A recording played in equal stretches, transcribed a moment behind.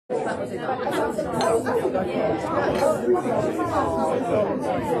She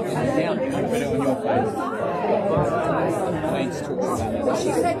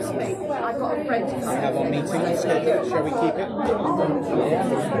said to me, I've got a friend to have our meeting scheduled. Shall we keep it?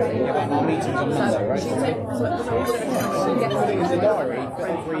 Yeah, our meeting's on Monday, right? She said, Put it in the diary for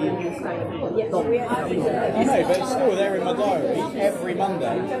every... I know, but it's still there in my diary every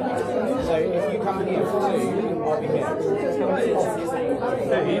Monday. So if you come here for 2, I'll be here.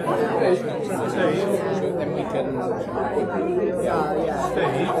 Then we can...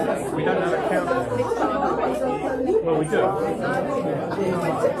 Steve, we don't have a calendar. Well, we do.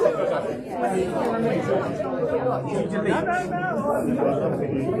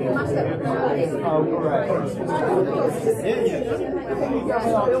 Oh, right.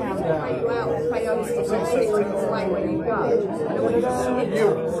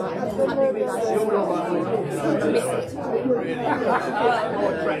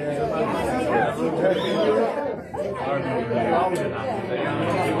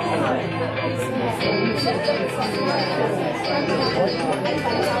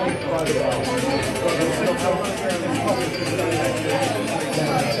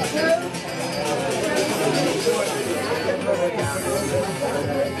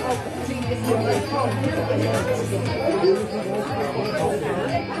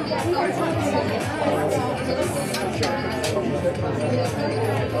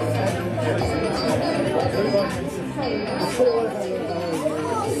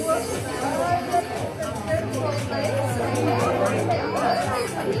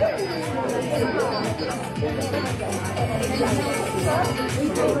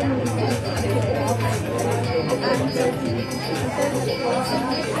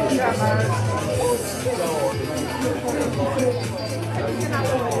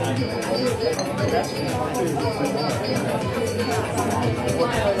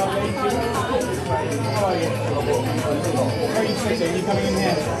 Are you coming in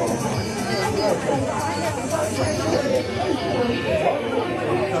here?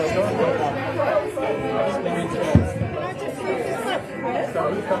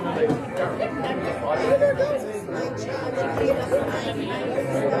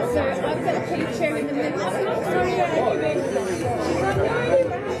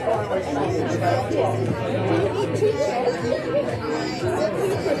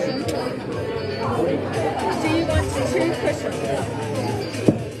 Do you want 2 cushions?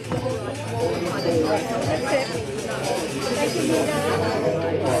 That's it. Thank you, Nina.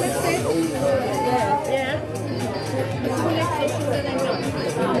 That's it.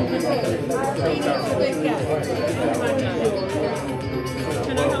 Yeah.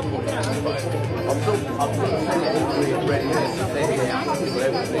 Can I help you out? I'm ready to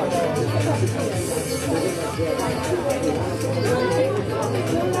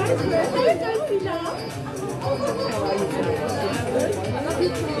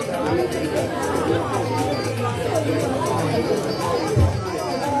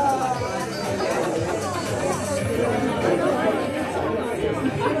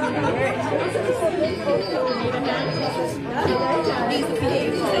These are for you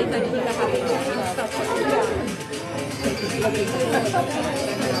to say thank you for having me.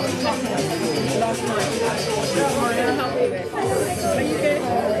 Last night. What can I help you with? Are you good?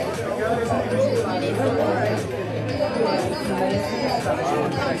 You need some more?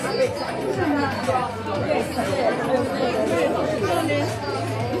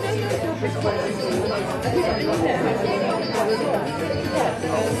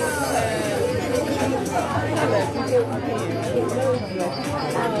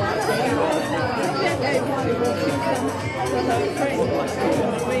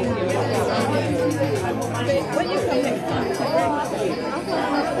 When you come next time,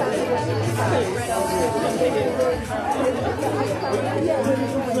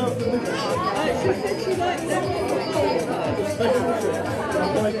 she said she liked them.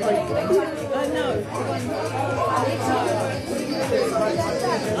 I know.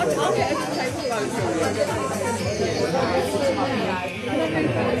 I'll get her to take photos.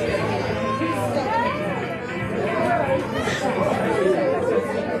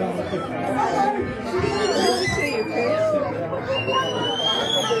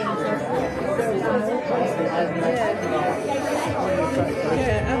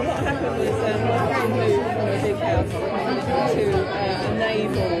 Yeah, and what happened was I moved from a big house to a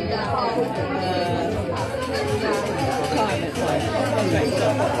naval retirement home.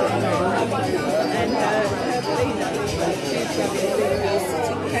 And Helena, she's got a big house,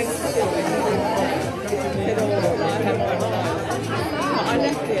 came to see me and said, oh, I have one of those. But I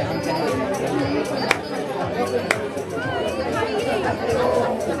left it, I'm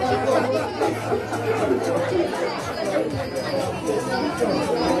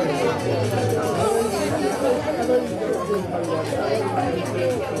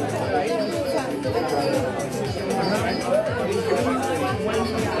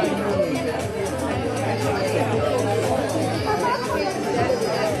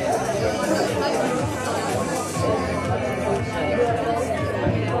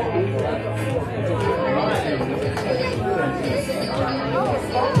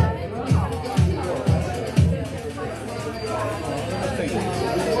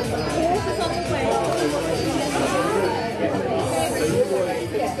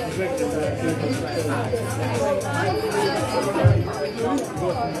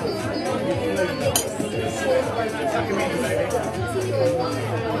Come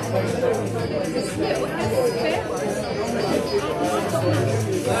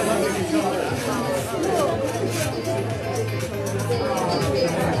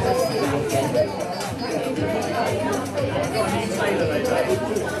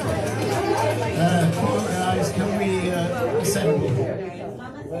on, guys, can we assemble?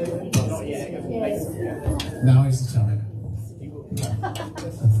 Now is the time.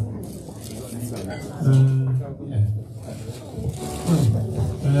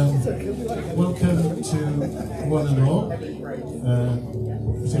 Welcome to one and all,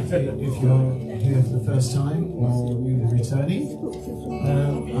 particularly if you're here for the first time or newly returning,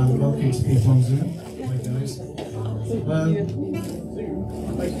 and welcome to people on Zoom. Hi guys.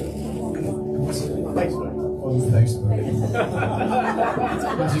 On Facebook.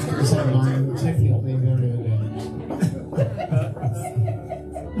 As you can tell, I'm technically very adept.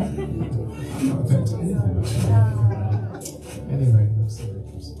 Anyway, that's the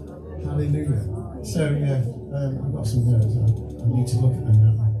reference. Hallelujah. So yeah, I've got some notes. I need to look at them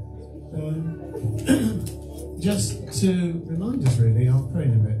now. Just to remind us, really, I'll pray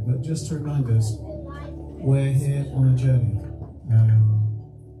in a bit, but just to remind us, we're here on a journey.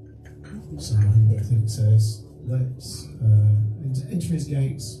 So I think it says, let's enter his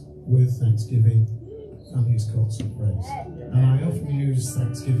gates with thanksgiving and his courts with praise. And I often use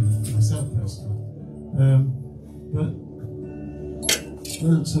thanksgiving myself personally. But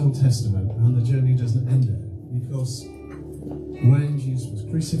that's Old Testament, and the journey doesn't end there, because when Jesus was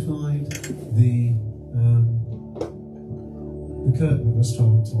crucified, the curtain was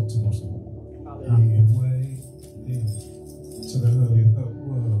torn top to bottom, and the way in to the Holy of Holies.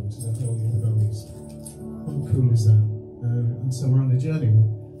 How cool is that? And so we're on a journey.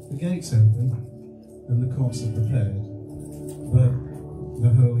 The gates open and the courts are prepared, but the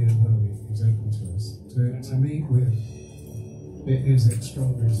Holy of Holies is open to us to meet with. It is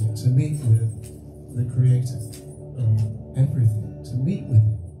extraordinary, isn't it? To meet with the Creator of everything, to meet with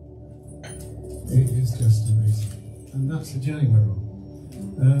Him. It is just amazing, and that's the journey we're on.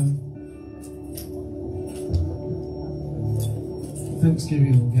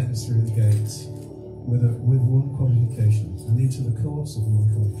 Thanksgiving will get us through the gates with one qualification, and into the courts of one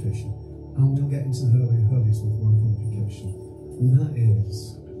qualification, and we'll get into the Holy of Holies with one qualification, and that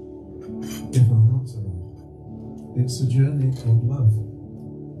is, if our hearts are right, it's a journey of love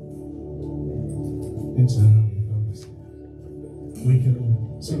into the Holy of Holies. We can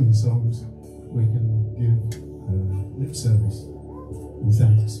sing the songs, we can give lip service and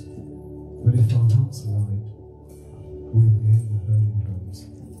thanks, but if our hearts are right, we'll be in the Holy of Holies,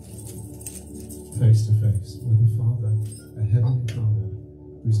 face to face with a Father, a Heavenly Father,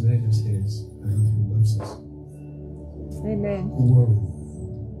 who's made us His and who loves us. Amen. Whoa.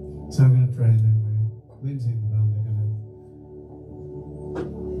 So I'm going to pray, and then Lindsay and the band,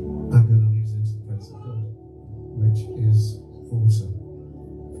 I'm going to lead us into the presence of God, which is awesome.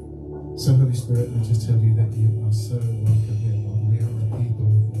 So Holy Spirit, I just tell you that you are so welcome here, Lord. We are a people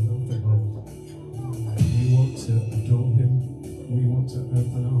who love the Lord. We want to adore Him. We want to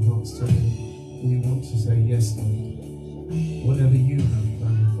open our hearts to Him. We want to say, yes, Lord. Whatever you have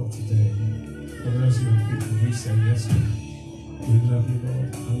planned for today, for those of your people, we say, yes, Lord. We love you, Lord,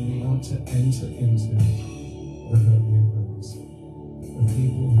 and we want to enter into the Holy of Holies. The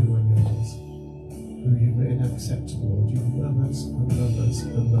people who are yours, who you've made acceptable, Lord. You love us and love us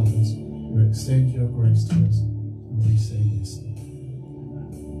and love us. You extend your grace to us, and we say, yes, Lord.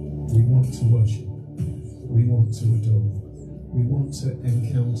 We want to worship. We want to adore. We want to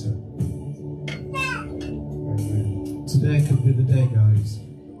encounter. Today could be the day, guys,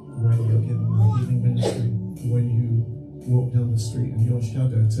 when you're given a healing ministry, when you walk down the street and your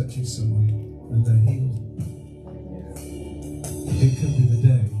shadow touches someone and they're healed. It could be the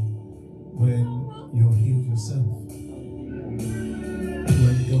day when you're healed yourself.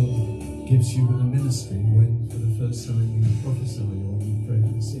 When God gives you a ministry, when for the first time you prophesy or you pray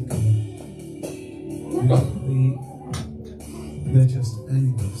for the sick. They're just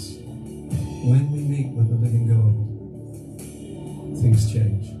endless. When we meet with the living God, things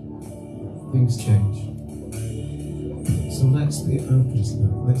change. Things change. So let's be open to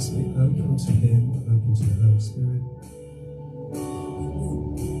that. Let's be open to Him, open to the Holy Spirit.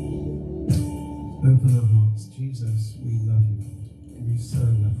 Open our hearts. Jesus, we love you. We so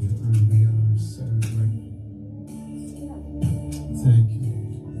love you, and we are so grateful. Thank you.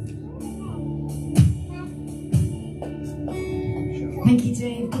 Thank you,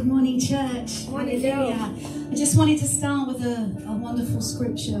 Dave. Good morning, church. Morning, Hallelujah. I just wanted to start with a wonderful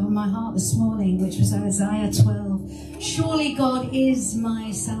scripture on my heart this morning, which was Isaiah 12. Surely God is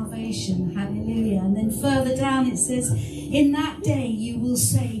my salvation. Hallelujah. And then further down it says, in that day you will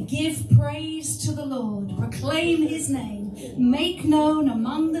say, give praise to the Lord, proclaim his name, make known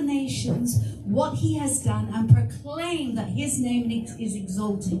among the nations what he has done, and proclaim that his name is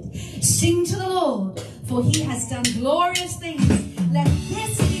exalted. Sing to the Lord, for he has done glorious things. Let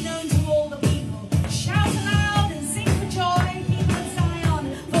this be known to all the people. Shout aloud and sing for joy, people of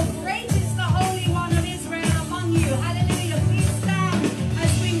Zion, for great is the Holy One of Israel among you. Hallelujah. Please stand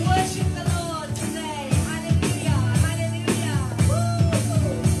as we worship the Lord today. Hallelujah. Hallelujah.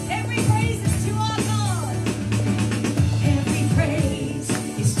 Woo! Every praise is to our God. Every praise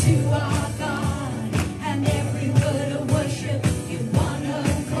is to our God, and every word of worship in one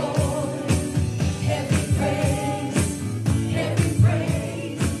accord. Every praise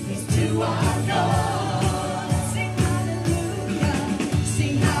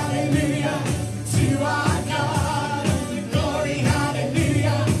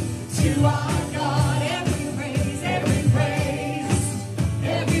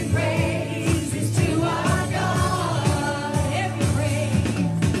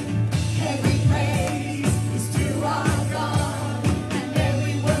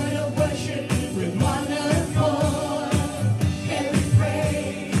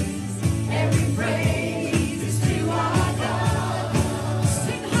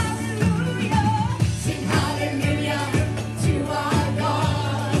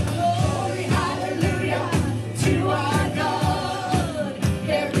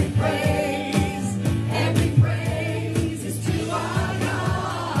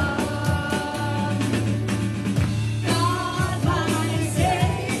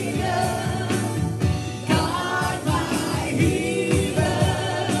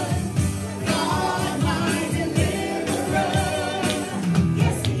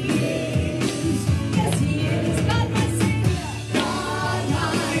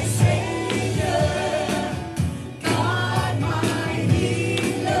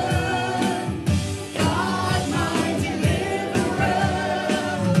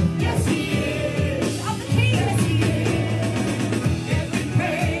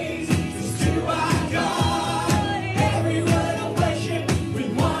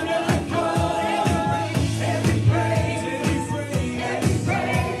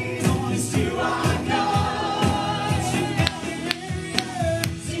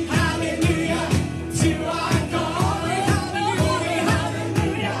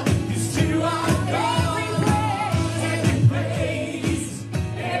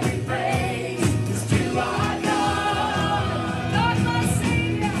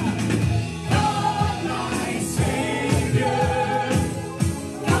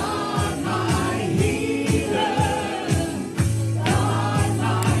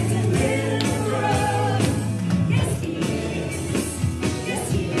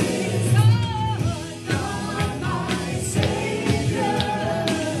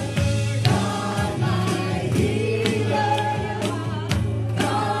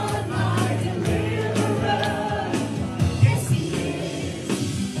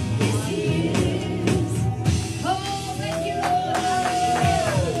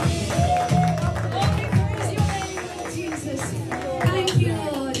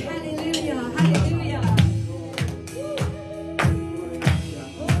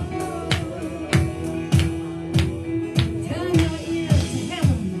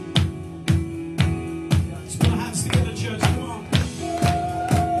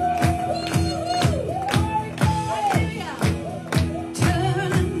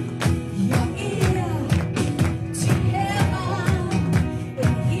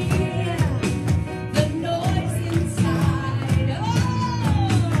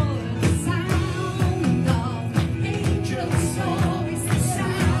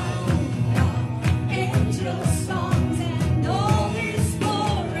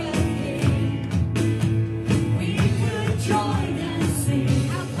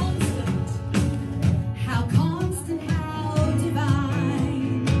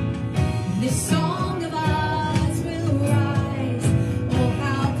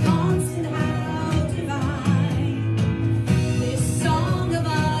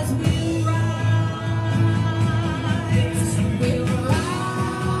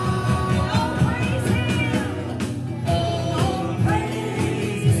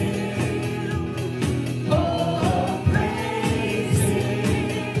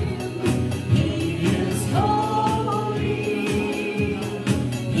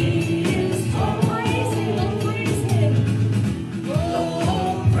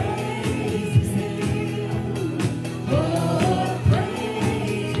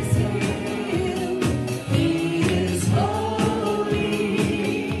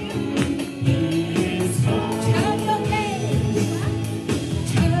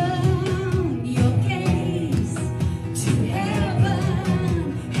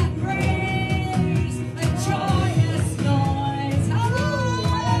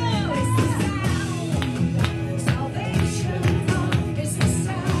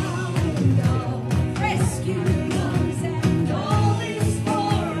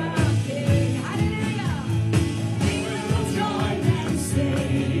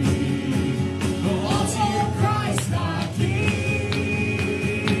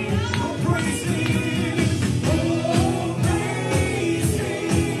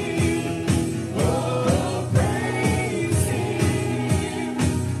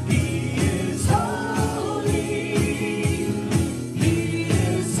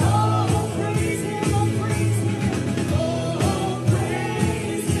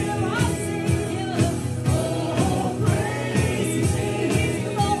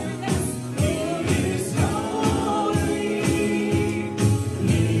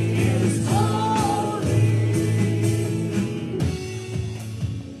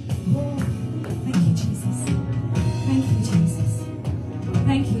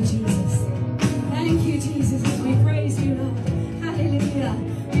you, Jesus. Thank you, Jesus, as we praise you, Lord. Hallelujah.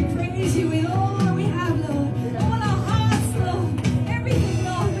 We praise you with all that we have, Lord. All our hearts, Lord. Everything,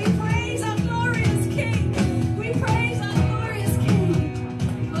 Lord. We praise our glorious King. We praise our glorious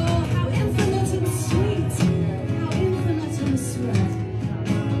King. Oh, how infinite and sweet. How infinite and sweet.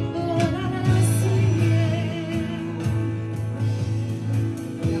 Oh, la la la, sing it.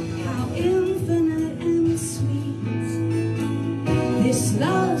 How infinite and sweet. This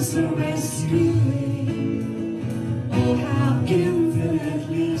love's a rescuing. Oh, how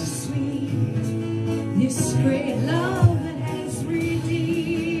infinitely sweet. This great love that has redeemed,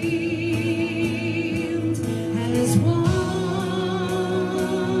 has won.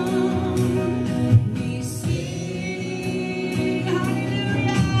 We sing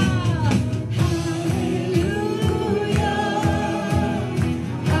hallelujah, hallelujah,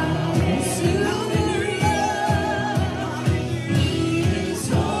 hallelujah. He is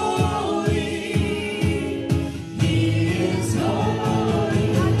holy, He is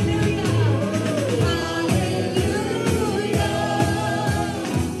holy, hallelujah, hallelujah,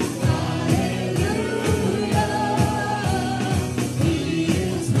 hallelujah. He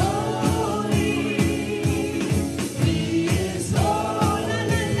is holy, He is holy, la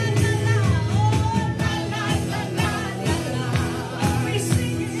la la la, oh la la la la la la. We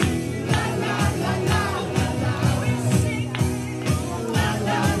sing it, la la la la la la. We sing it, la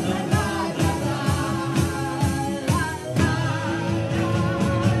la la la la la.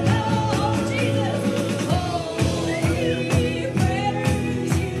 Oh Jesus, oh we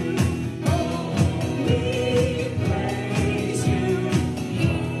praise you, oh we praise you. He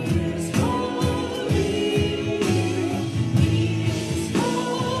is holy, He is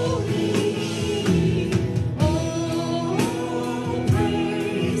holy. Oh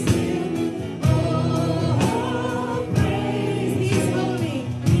praise Him, oh praise. He's holy,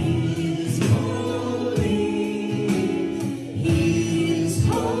 He's holy, He's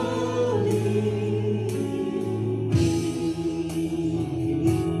holy.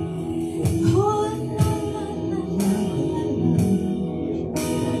 Oh la la la la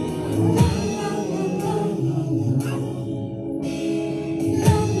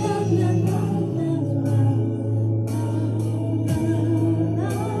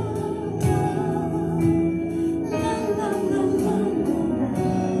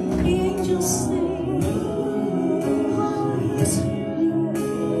the angels sing, holy is He.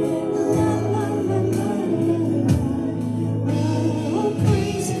 La la la la la. Oh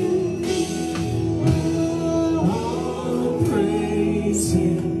praise Him, oh praise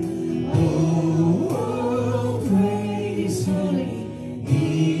Him, oh praise Him.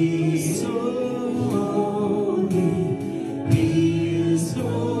 He is holy, He is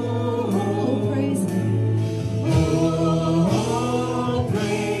holy. Oh praise Him, oh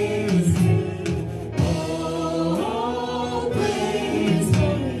praise Him,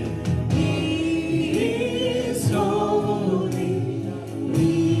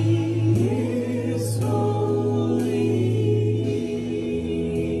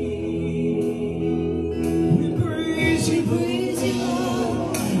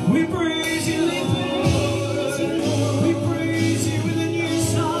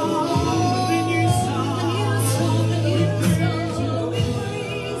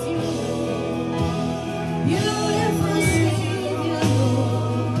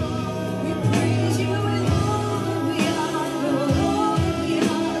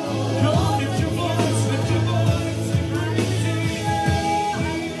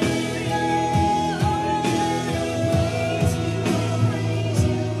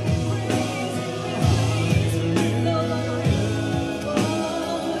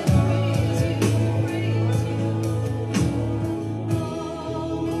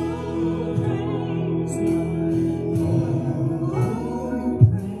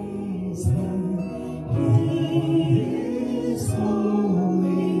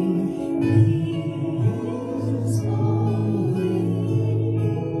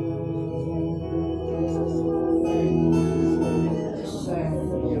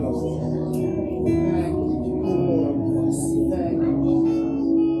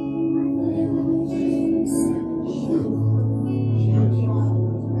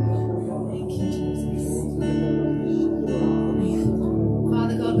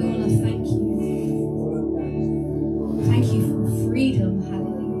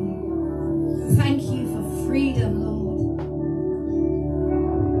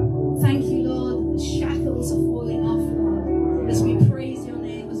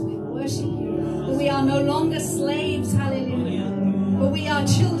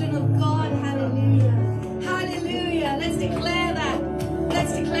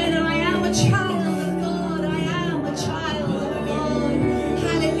 a child of God. I am a child of God.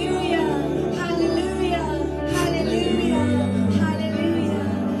 Hallelujah. Hallelujah. Hallelujah. Hallelujah.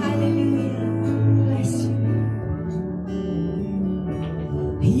 Hallelujah. Bless you.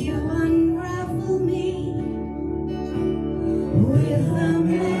 You unravel me with a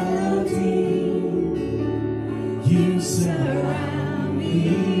melody. You surround me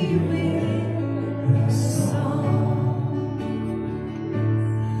with a song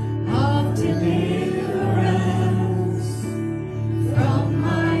of deliverance from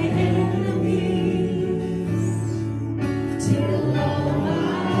my enemies, till all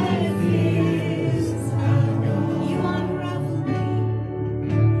my fears are gone. You unravel me,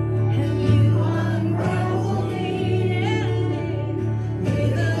 and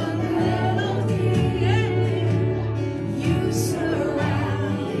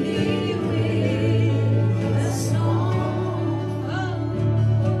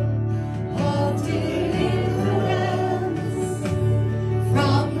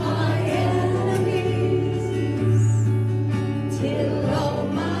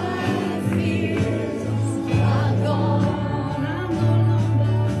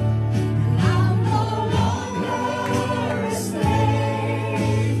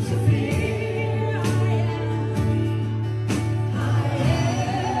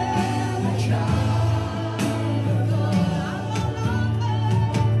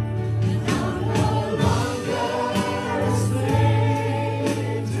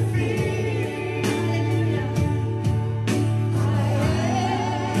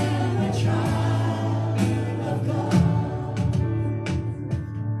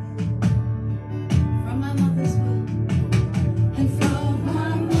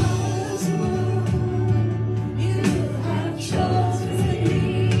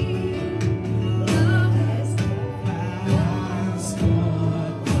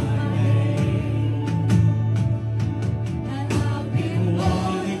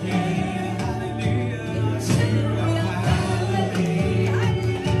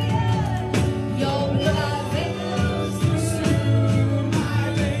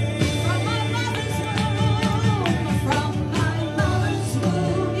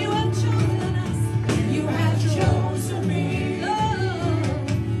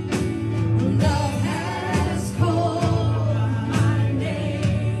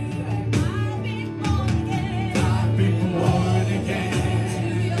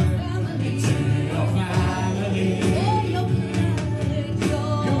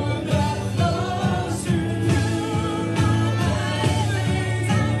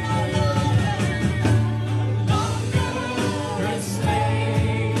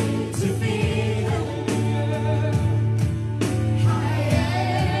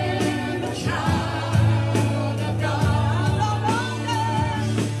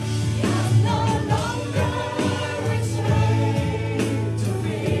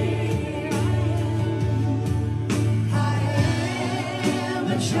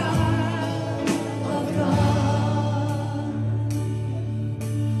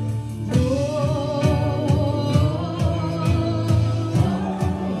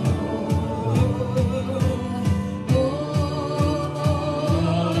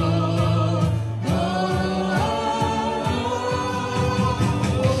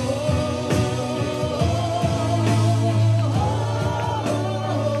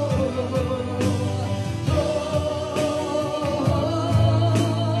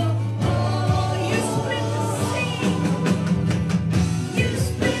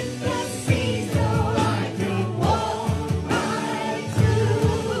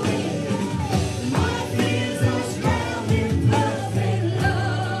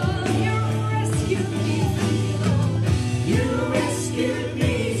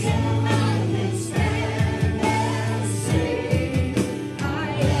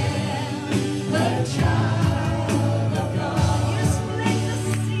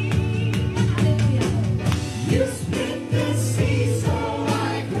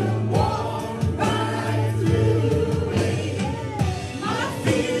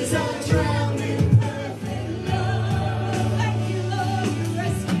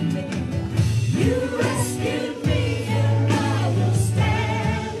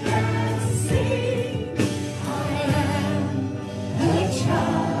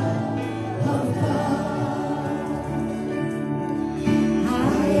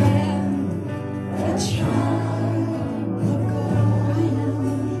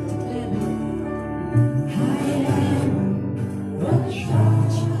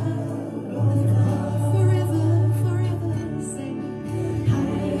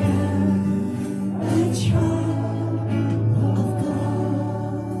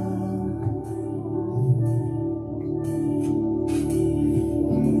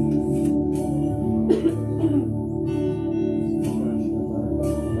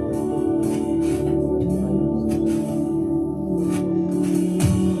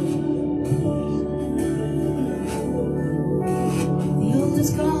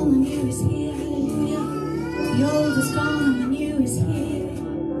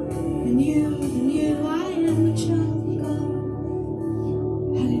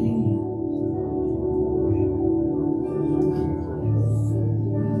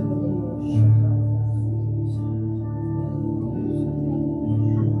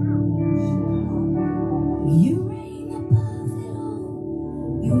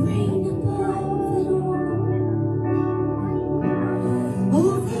You reign above it all.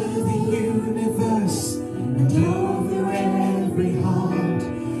 Over the universe and over every heart,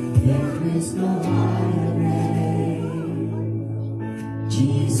 there is no higher name.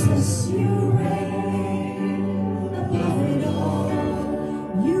 Jesus, you reign above it all.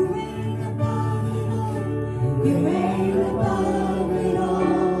 You reign above it all. You reign above it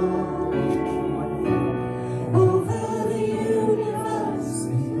all. Over the universe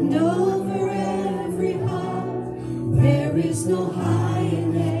and over every heart, there is no higher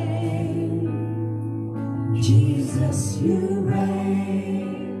name. Jesus, you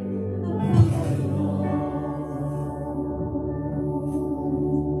reign above it all.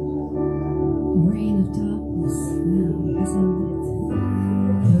 The reign of darkness now has ended.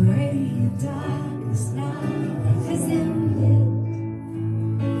 The reign of darkness now has ended.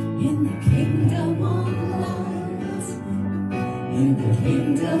 In the kingdom of light, in the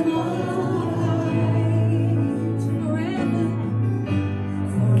kingdom of light, forever,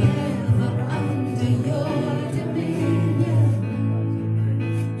 forever under your dominion.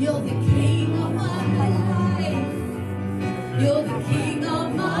 You're the king of my life. You're the king of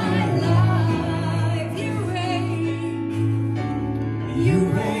my life. You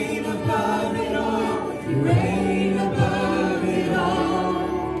reign above it all. You reign above it all.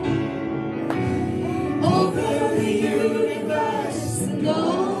 Over the universe and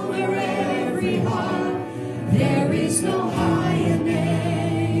over every heart, there is no higher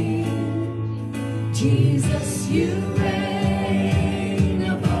name. Jesus, you reign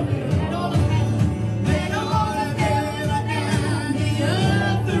above it. Let all of heaven, let all of heaven and the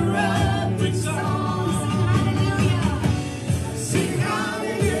earth erupt with songs. Sing hallelujah. Sing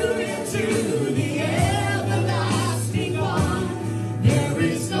hallelujah to the everlasting one. There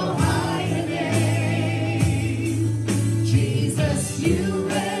is no higher name. Jesus, you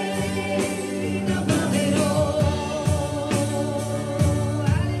reign above it all.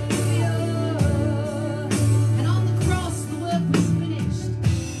 Hallelujah. And on the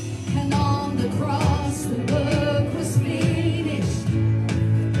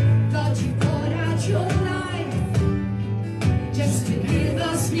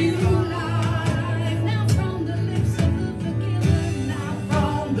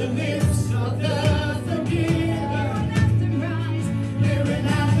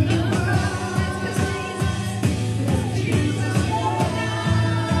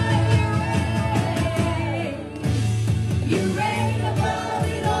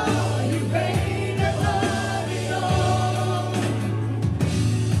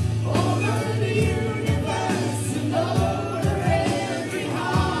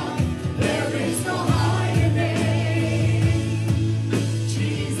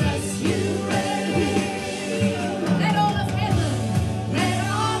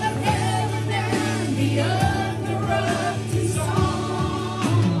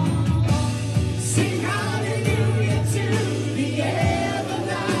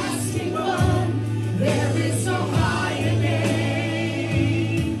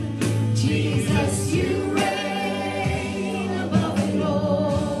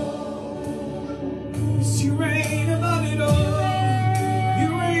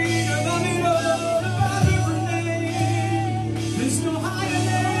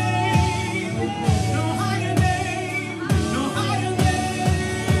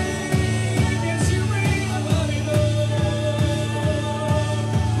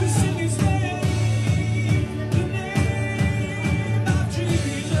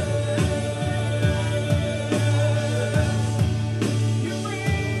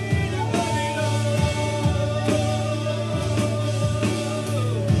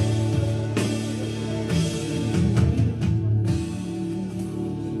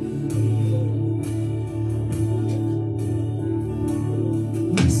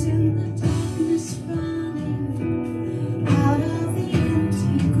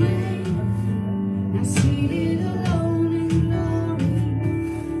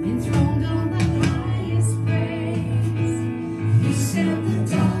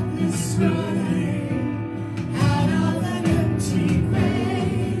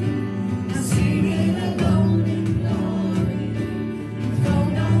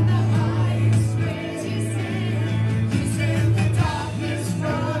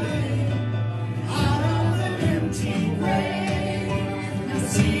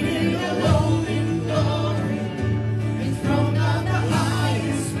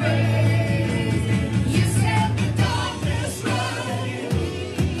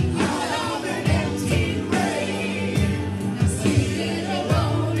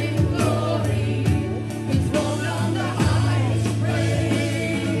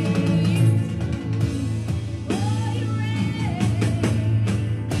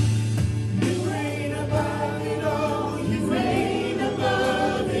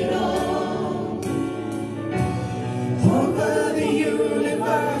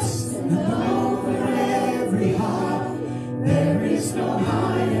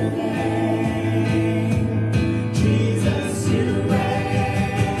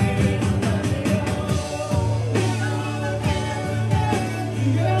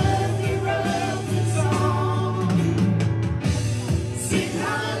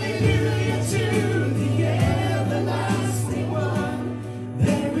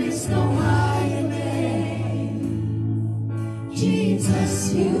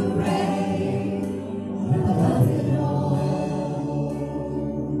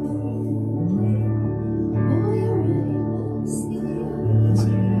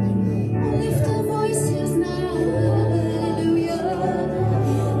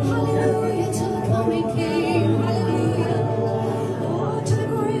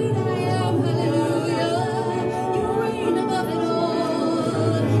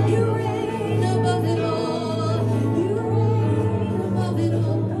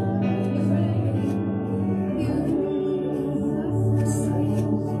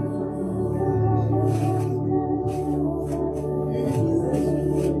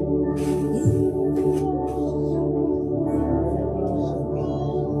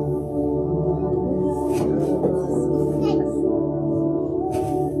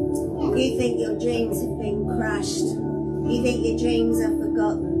You think your dreams have been crushed. You think your dreams are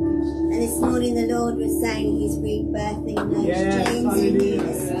forgotten. And this morning the Lord was saying He's rebirthing those dreams in you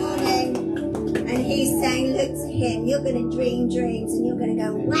this morning. And He's saying, look to Him. You're going to dream dreams and you're going to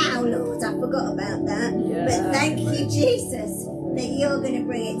go, wow, Lord, I forgot about that. But thank you, Jesus, that you're going to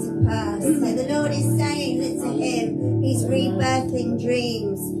bring it to pass. So the Lord is saying, look to Him. He's rebirthing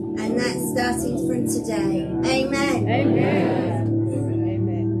dreams. And that's starting from today. Amen. Amen.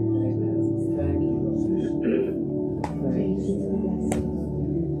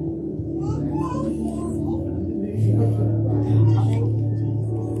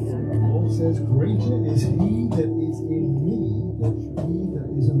 Says, greater is he that is in me than he that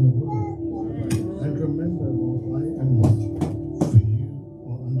is in the world. And remember, Lord, I am not, for you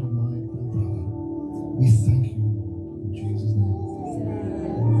are under my umbrella. We thank you, Lord, in Jesus' name.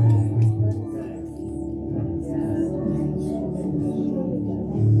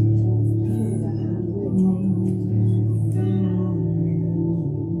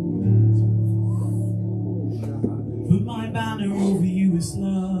 Put my banner over you is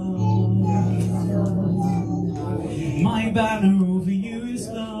love. My banner over you is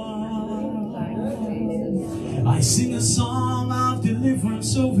love. I sing a song of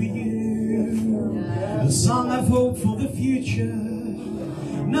deliverance over you, a song of hope for the future.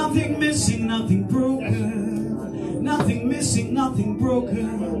 Nothing missing, nothing broken. Nothing missing, nothing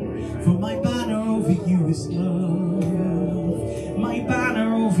broken. For my banner over you is love. My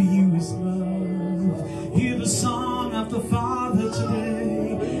banner over you is love. Hear the song of the Father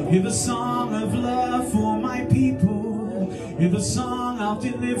today. Hear the song of love for my people. Hear the song of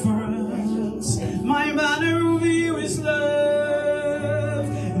deliverance. My banner over you is love.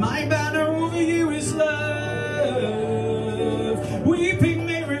 My banner over you is love. Weeping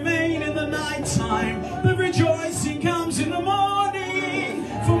may remain in the nighttime, but rejoicing comes in the morning.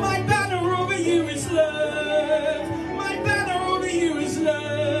 For my banner over you is love. My banner over you is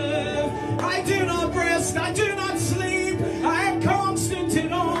love. I do not rest, I do not sleep. I am constant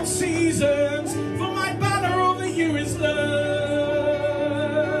in all seasons. For my banner over you is love.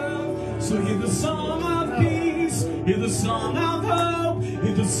 So hear the song of peace, hear the song of hope,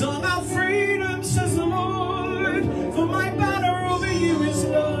 hear the song of freedom, says the Lord. For my banner over you is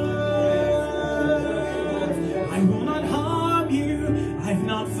love. I will not harm you, I've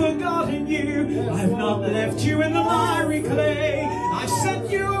not forgotten you, I've not left you in the miry clay. I've set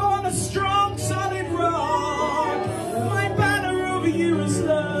you on a strong solid rock. My banner over you is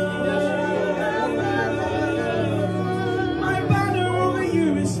love. My banner over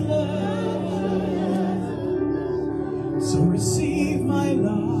you is love. So receive my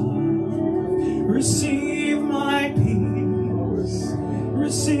love, receive my peace,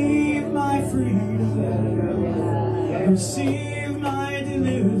 receive my freedom, receive my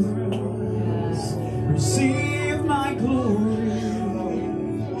deliverance, receive my glory.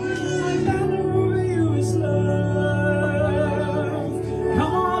 My banner over you is love.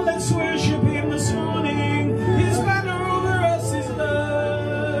 Come on, let's worship Him this morning. His banner over us is love.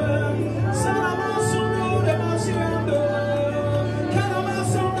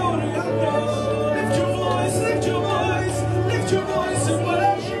 Lift your voice, lift your voice, lift your voice and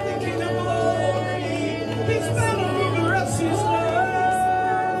worship the King of Glory. His banner over us is love.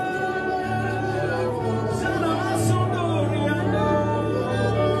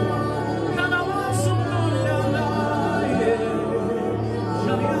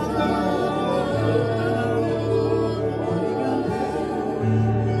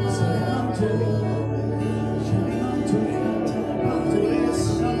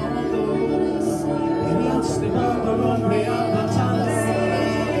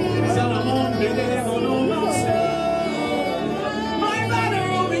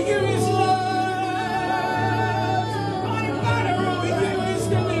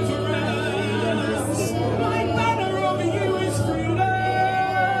 My banner over you is freedom.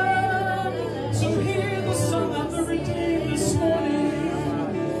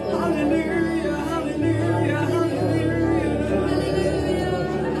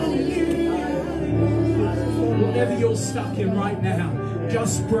 stuck in right now,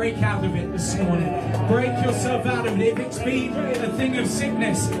 just break out of it this morning. Break yourself out of it. If it's been a thing of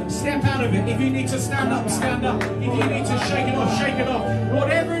sickness, step out of it. If you need to stand up, stand up. If you need to shake it off, shake it off.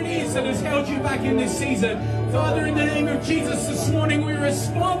 Whatever it is that has held you back in this season, Father, in the name of Jesus, this morning we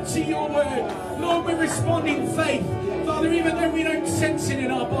respond to your word. Lord, we respond in faith. Father, even though we don't sense it in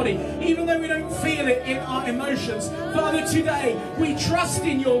our body, even though we don't feel it in our emotions, Father, today we trust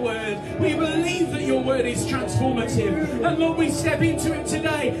in your word. We believe that your word is transformative. And Lord, we step into it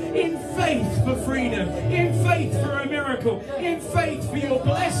today in faith for freedom, in faith for a miracle, in faith for your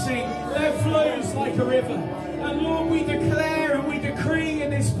blessing that flows like a river. And Lord, we declare and we decree in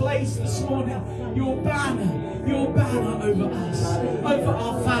this place this morning, your banner over us, over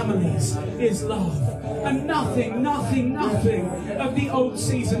our families is love. And nothing of the old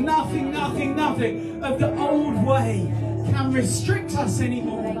season, nothing of the old way can restrict us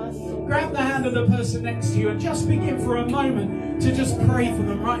anymore. Grab the hand of the person next to you and just begin for a moment to just pray for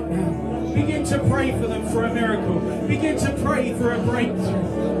them right now. Begin to pray for them for a miracle. Begin to pray for a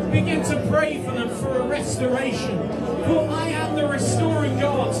breakthrough. Begin to pray for them for a restoration. For I am the restoring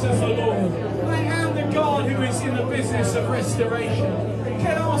God, says the Lord. I am the God who is in the business of restoration.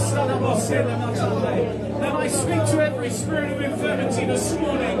 And I speak to every spirit of infirmity this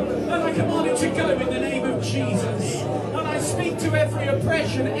morning, and I command it to go in the name of Jesus. And I speak to every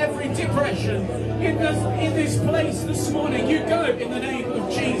oppression, every depression in this place this morning. You go in the name of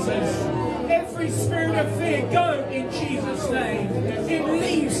Jesus. Every spirit of fear, go in Jesus' name. It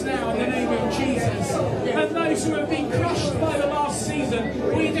leaves now in the name of Jesus. And those who have been crushed by the last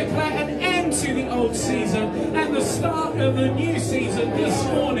season, we declare an end to the old season and the start of the new season this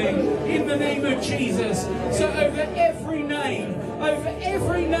morning in the name of Jesus. So over every name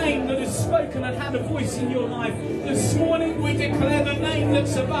that is spoken and had a voice in your life, this morning we declare the name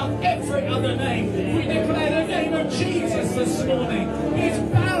that's above every other name. We declare the name of Jesus this morning. His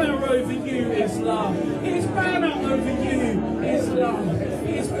banner over you is love. His banner over you is love.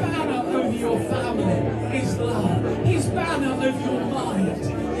 His banner over your family is love. His banner over your mind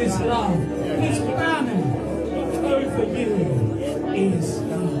is love. His banner over you is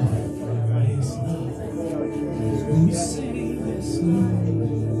love. Is love. We sing this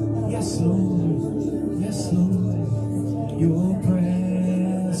Lord. Yes, Lord. Yes, Lord. Your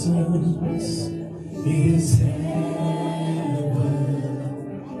presence is heaven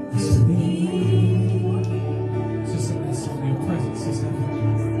to me. Just sing that song. Your presence is heaven.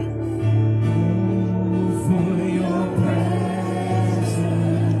 Oh, for your presence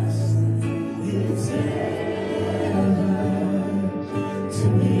is heaven to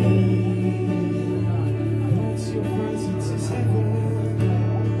me. Yes, your presence is heaven.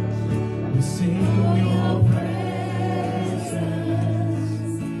 We sing your presence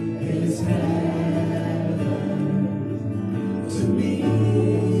is heaven to me.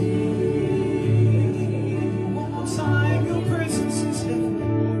 One more time, your presence is heaven.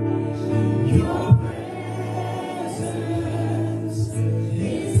 Your presence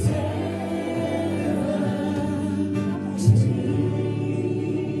is heaven to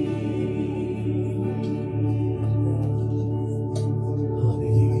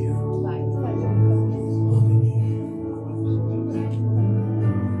Hallelujah.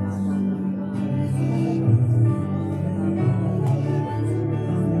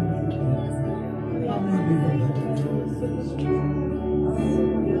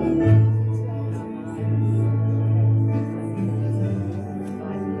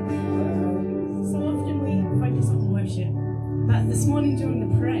 So often we focus on worship, but this morning during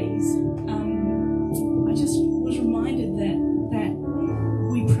the praise, I just was reminded that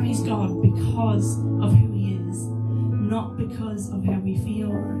we praise God because of who He is, not because of how we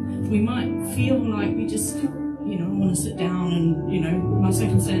feel. We might feel like we just, want to sit down and, my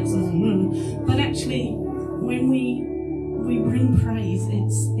circumstances, but actually, when we bring praise,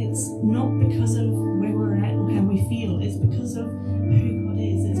 it's not because of where we're at or how we feel. It's because of who God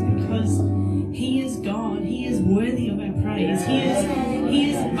is. It's because He is God. He is worthy of our praise. He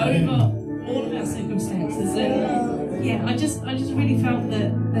is over all of our circumstances. And yeah, I just really felt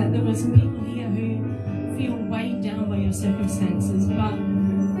that there were some people here who feel weighed down by your circumstances, but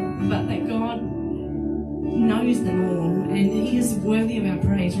that God knows them all, and He is worthy of our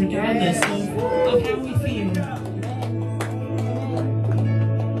praise regardless of how we feel.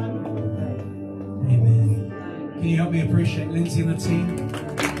 Can you help me appreciate Lindsay and the team?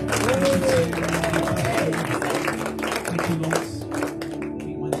 Thank you, Lord. Do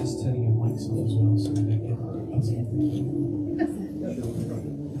you mind just turning your mics off as well so we don't get buzzing?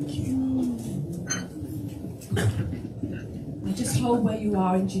 Thank you. Now just hold where you are.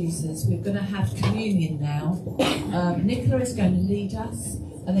 are in Jesus. We're going to have communion now. Nicola is going to lead us,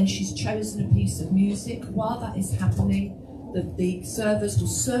 and then she's chosen a piece of music. While that is happening, the servers will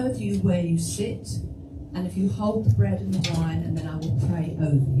serve you where you sit, and if you hold the bread and the wine, and then I will pray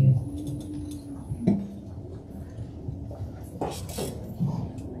over you.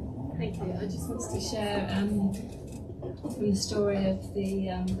 Thank you. I just wanted to share from the story of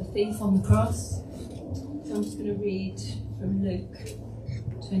the thief on the cross. So I'm just going to read from Luke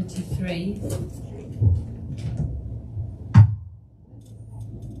 23.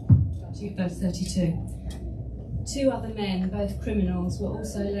 Verse 32. 2 other men, both criminals, were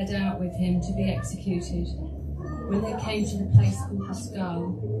also led out with him to be executed. When they came to the place called the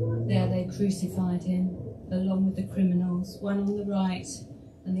Skull, there they crucified him, along with the criminals, one on the right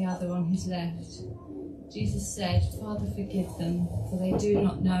and the other on his left. Jesus said, "Father, forgive them, for they do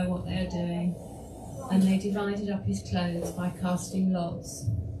not know what they are doing." And they divided up his clothes by casting lots.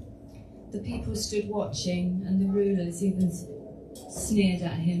 The people stood watching, and the rulers even sneered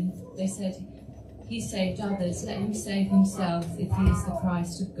at him. They said, "He saved others, let him save himself if he is the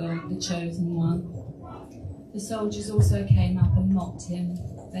Christ of God, the chosen one." The soldiers also came up and mocked him.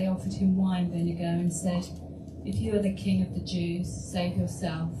 They offered him wine vinegar and said, "If you are the king of the Jews, save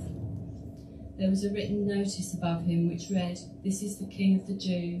yourself." There was a written notice above him which read, "This is the King of the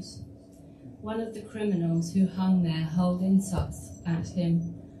Jews." One of the criminals who hung there hurled insults at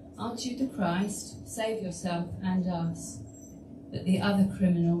him. "Aren't you the Christ? Save yourself and us." But the other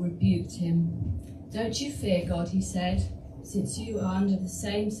criminal rebuked him. "Don't you fear God," he said, "since you are under the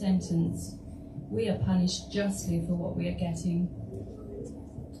same sentence. We are punished justly for what we are getting.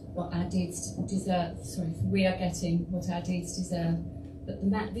 What our deeds deserve. We are getting what our deeds deserve. But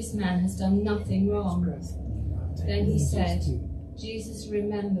this man has done nothing wrong." Then he said, "Jesus,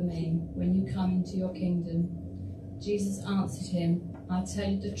 remember me when you come into your kingdom." Jesus answered him, "I tell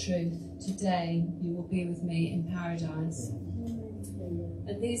you the truth, today you will be with me in paradise."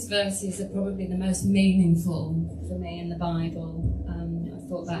 And these verses are probably the most meaningful for me in the Bible. I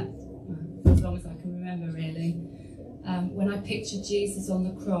thought that for as long as I can remember, really. When I picture Jesus on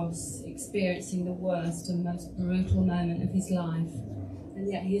the cross, experiencing the worst and most brutal moment of his life, and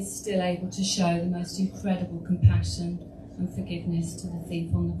yet he is still able to show the most incredible compassion and forgiveness to the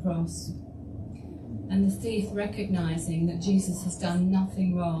thief on the cross. And the thief, recognising that Jesus has done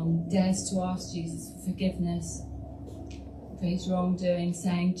nothing wrong, dares to ask Jesus for forgiveness for his wrongdoing,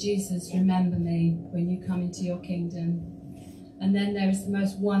 saying, "Jesus, remember me when you come into your kingdom." And then there is the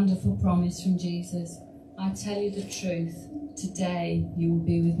most wonderful promise from Jesus, "I tell you the truth, today you will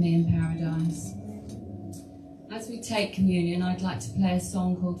be with me in paradise." As we take communion, I'd like to play a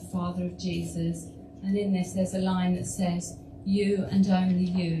song called "Father of Jesus," and in this there's a line that says, "You and only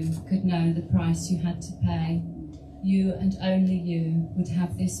you could know the price you had to pay. You and only you would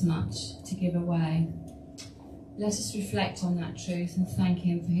have this much to give away." Let us reflect on that truth and thank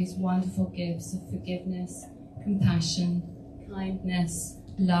him for his wonderful gifts of forgiveness, compassion, kindness,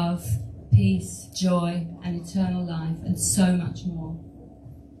 love, peace, joy, and eternal life, and so much more.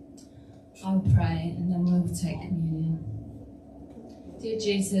 I will pray and then we will take communion. Dear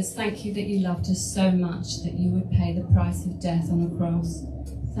Jesus, thank you that you loved us so much that you would pay the price of death on a cross.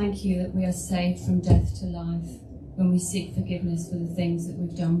 Thank you that we are saved from death to life when we seek forgiveness for the things that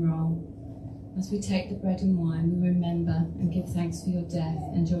we've done wrong. As we take the bread and wine, we remember and give thanks for your death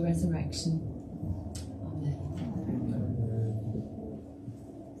and your resurrection. Amen.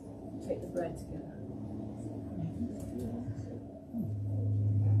 Take the bread together.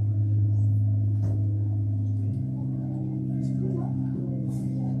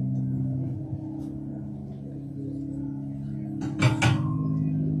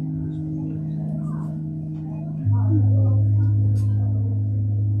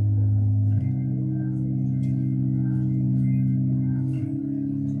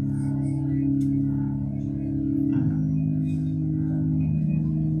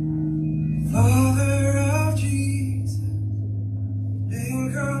 Father of Jesus,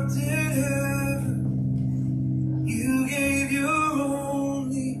 bankrupt in heaven, you gave your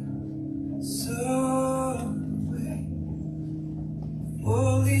only Son away,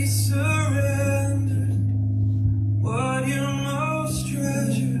 fully surrendered what you most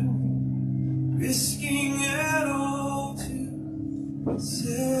treasure, risking it all to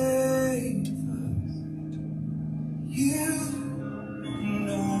save us. You and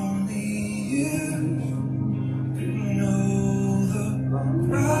only you could know the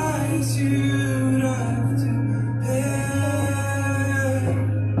price you'd have to pay.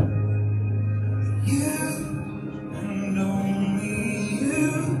 You and only you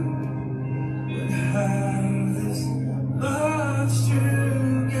would have this much to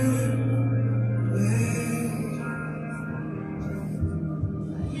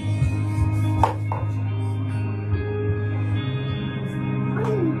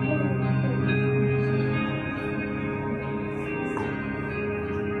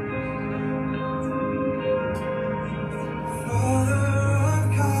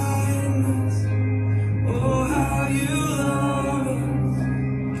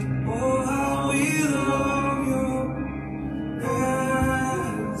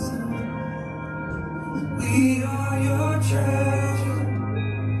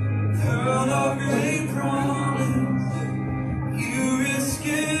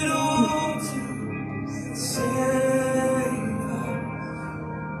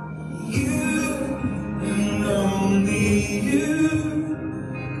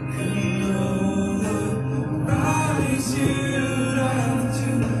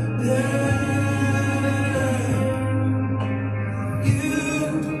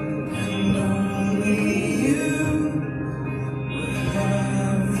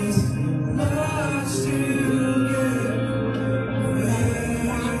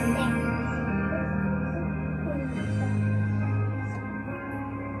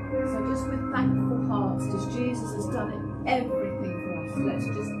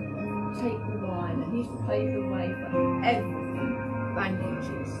take the wine, and he's paved the way for everything. Thank you,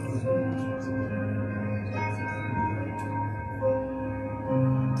 Jesus.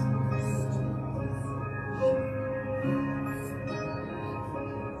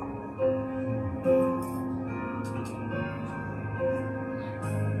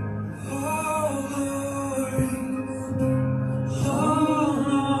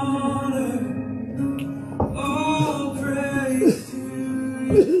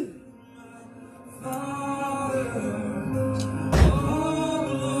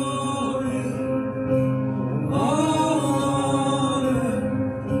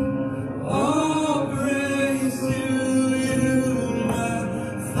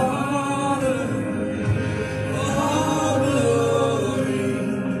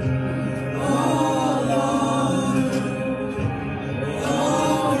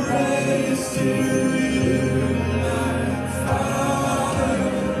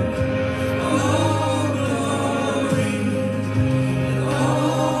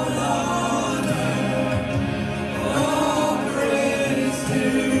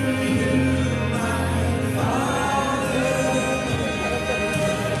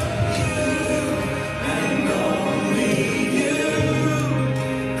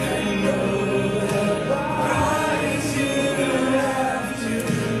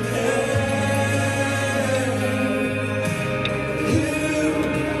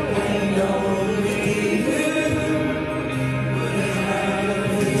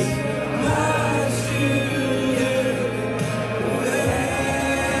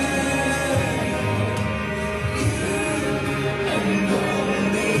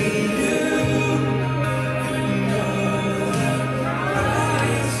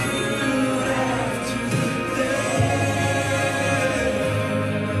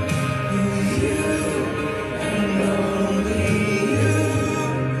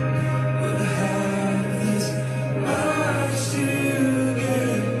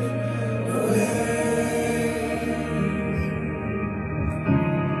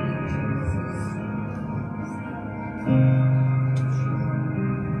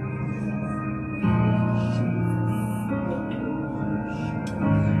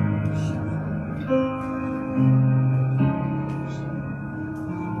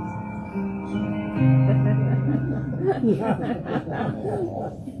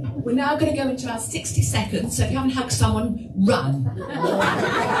 We're now going to go into our 60 seconds, so if you haven't hugged someone, run.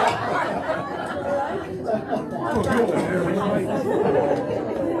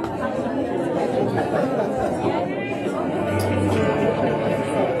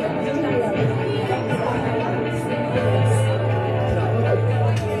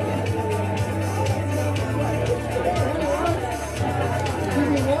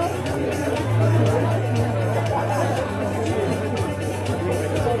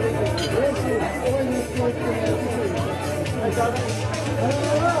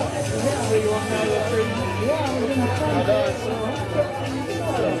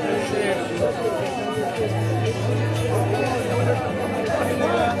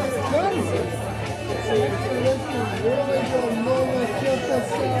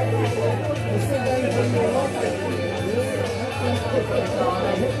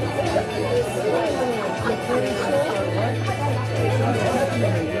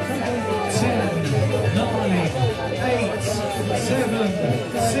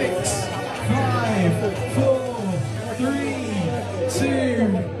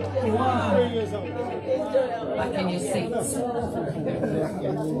 Back in your seats.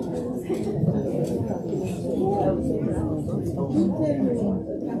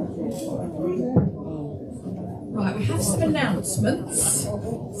 Right, we have some announcements.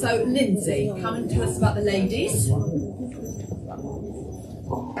 So, Lindsay, come and tell us about the ladies.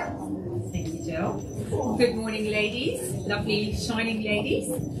 Thank you, Jill. Good morning, ladies. Lovely, shining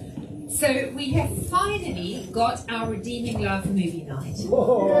ladies. So, we have finally got our Redeeming Love movie night.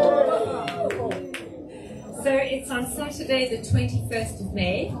 So it's on Saturday the 21st of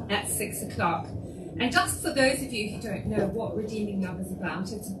May at 6 o'clock. And just for those of you who don't know what Redeeming Love is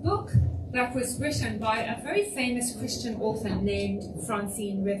about, it's a book that was written by a very famous Christian author named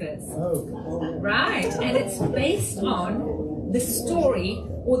Francine Rivers. Right, and it's based on the story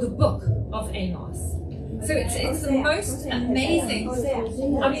or the book of Amos. So it's the most amazing.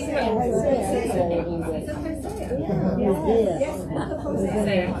 I mean,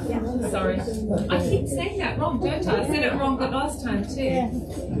 Hosea. Sorry, I keep saying that wrong, don't I? I said it wrong the last time too.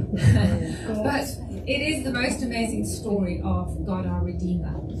 But it is the most amazing story of God our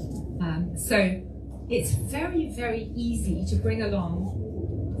Redeemer. So it's very, very easy to bring along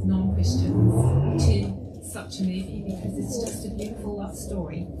non-Christians to such a movie because it's just a beautiful love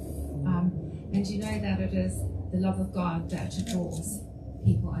story. And you know that it is the love of God that draws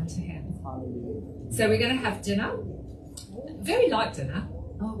people unto Him. So we're going to have dinner, very light dinner.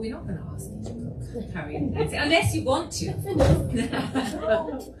 Oh, we're not going to ask you to cook, Harry and Nancy, unless you want to.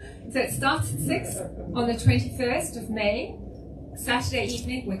 So it starts at 6 on the 21st of May. Saturday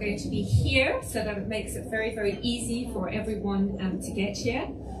evening, we're going to be here so that it makes it very, very easy for everyone to get here.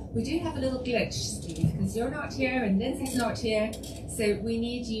 We do have a little glitch, Steve, because you're not here and Lindsay's not here, so we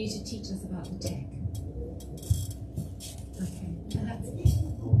need you to teach us about the tech. Okay, and that's it.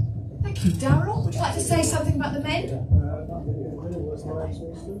 Thank you. Darryl, would you like to say something about the men?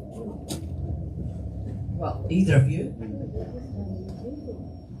 Well, either of you.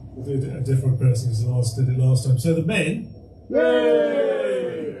 We'll do a different person as did it last time. So the men,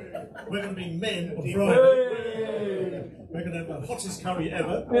 yay! We're going to be men on Friday. We're going to have the hottest curry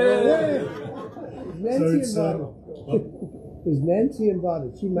ever. Nancy invited. Is Nancy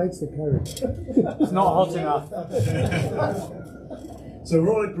invited? She makes the curry. It's not hot enough. So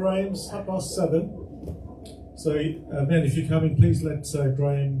we're all at Graham's, 7:30. So men, if you're coming, please let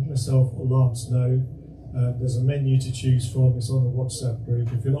Graham, myself or Lance know. There's a menu to choose from. It's on the WhatsApp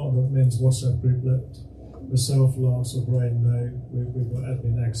group. If you're not on the men's WhatsApp group, let myself, Lance or Graham know. We've got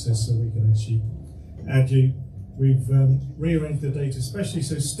admin access so we can actually add you. We've rearranged the date especially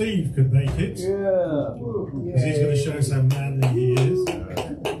so Steve could make it. Yeah. Because he's going to show us how manly he is.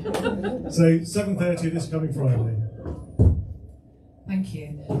 So 7:30 this coming Friday. Thank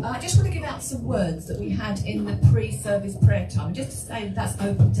you. I just want to give out some words that we had in the pre-service prayer time, just to say that that's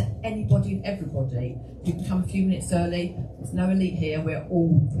open to anybody and everybody. You can come a few minutes early. There's no elite here. We're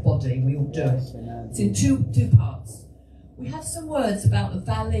all the body. We all do it. It's in two parts. We have some words about the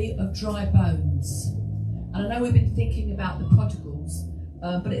valley of dry bones. And I know we've been thinking about the prodigals,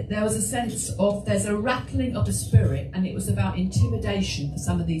 but there was a sense of, there's a rattling of the spirit, and it was about intimidation for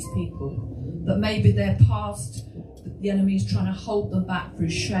some of these people, that maybe their past, the enemy is trying to hold them back through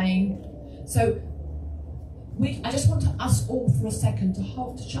shame. So I just want us all for a second to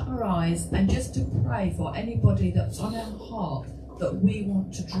shut our eyes and just to pray for anybody that's on our heart that we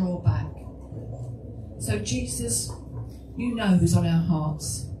want to draw back. So Jesus, you know who's on our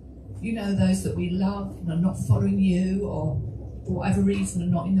hearts. You know those that we love and are not following you, or for whatever reason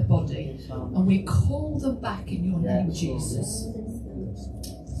are not in the body. And we call them back in your name, Jesus.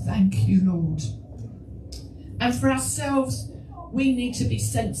 Thank you, Lord. And for ourselves, we need to be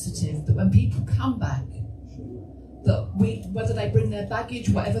sensitive that when people come back, that whether they bring their baggage,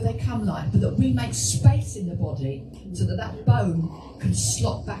 whatever they come like, but that we make space in the body so that that bone can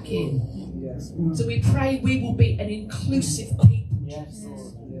slot back in. Yes. So we pray we will be an inclusive people. Yes.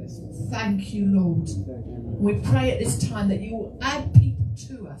 Thank you, Lord. We pray at this time that you will add people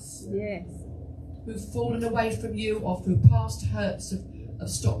to us, yes, who've fallen away from you or through past hurts of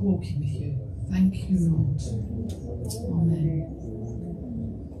stopped walking with you. Thank you, Lord. Amen.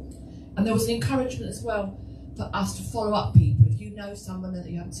 And there was an encouragement as well for us to follow up people. If you know someone that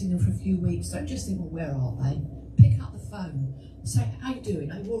you haven't seen them for a few weeks, don't just think, well, where are they? Pick up the phone. Say, how you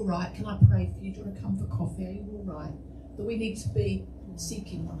doing? Are you all right? Can I pray for you? Do you want to come for coffee? Are you all right? That we need to be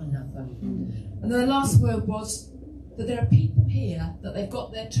seeking one another. And then the last word was that there are people here that they've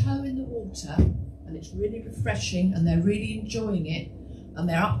got their toe in the water and it's really refreshing and they're really enjoying it and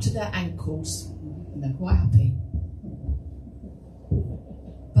they're up to their ankles and they're quite happy.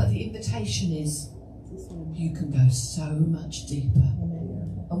 But the invitation is, you can go so much deeper.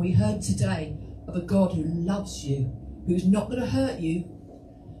 And we heard today of a God who loves you, who's not going to hurt you.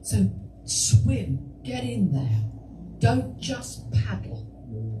 So swim, get in there. Don't just paddle.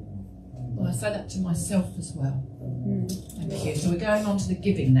 Well, I say that to myself as well. Thank you. So we're going on to the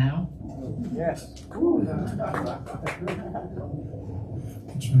giving now. Yes. I'm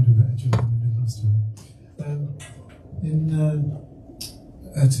trying to do a better job than I did last time. In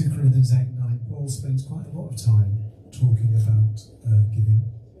 2 Corinthians 8:9, Paul spends quite a lot of time talking about giving.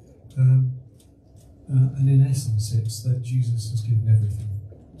 And in essence, it's that Jesus has given everything.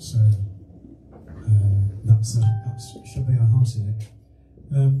 So that should be our heart in it.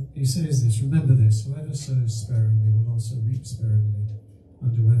 He says this, remember this, whoever sows sparingly will also reap sparingly,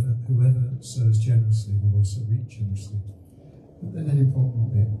 and whoever sows generously will also reap generously. But then an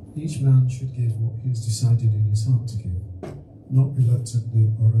important bit, each man should give what he has decided in his heart to give, not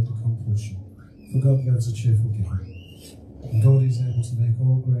reluctantly or under compulsion, for God loves a cheerful giver. And God is able to make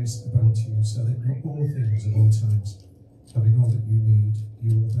all grace abound to you, so that in all things at all times, having all that you need,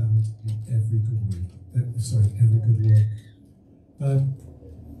 you will abound in every good work.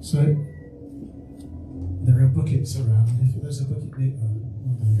 So there are buckets around. If there's a bucket near,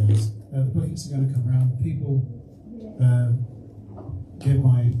 the buckets are going to come around. People give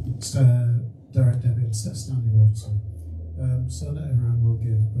my direct debit standing order, so not everyone will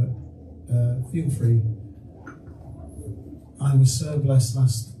give, but feel free. I was so blessed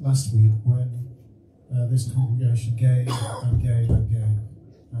last week when this congregation gave and gave and gave.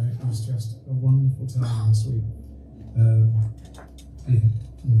 It was just a wonderful time last week.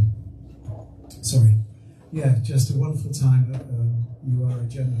 Just a wonderful time that you are a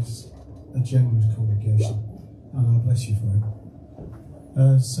generous congregation, and I bless you for it.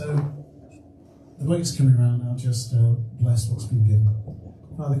 So the week's coming around, I'll just bless what's been given.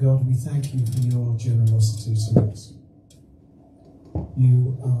 Father God, we thank you for your generosity to us.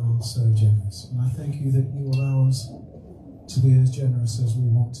 You are so generous, and I thank you that you allow us to be as generous as we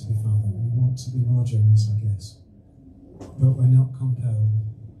want to be, Father. We want to be more generous, I guess, but we're not compelled.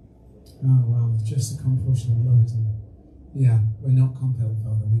 Oh, well, it's just a compulsion of law, isn't it? Yeah, we're not compelled,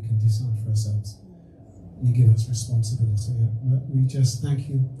 Father. We can decide for ourselves. You give us responsibility. But we just thank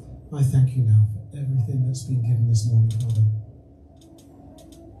you. I thank you now for everything that's been given this morning, Father.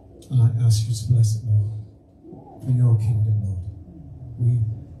 And I ask you to bless it, Lord, for your kingdom, Lord.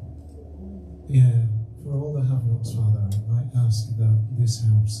 For all the have-nots, Father, I ask that this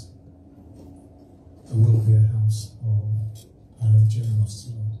house will be a house of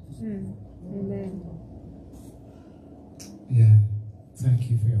generosity, Lord. Amen. Yeah, thank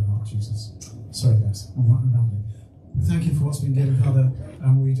you for your heart, Jesus. Sorry, guys, I'm rambling. Thank you for what's been given, Father,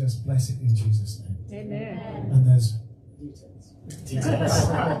 and we just bless it in Jesus' name. Amen. And there's details.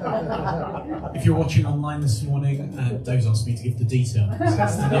 If you're watching online this morning, Dave's asked me to give the details.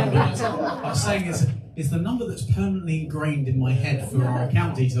 That's the number I was saying is the number that's permanently ingrained in my head for our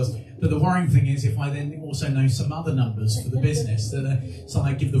account details. But the worrying thing is if I then also know some other numbers for the business, that so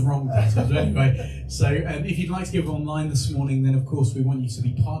I give the wrong details. But anyway, so if you'd like to give online this morning, then of course we want you to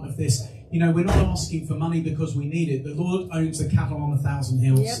be part of this. You know, we're not asking for money because we need it. The Lord owns the cattle on 1,000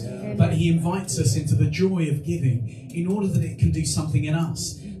 hills, but He invites us into the joy of giving in order that it can do something in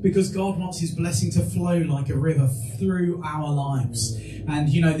us. Because God wants His blessing to flow like a river through our lives. And,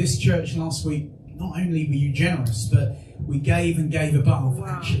 you know, this church last week, not only were you generous, but we gave and gave above,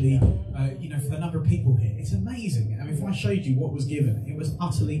 actually, for the number of people here. It's amazing. I mean, if I showed you what was given, it was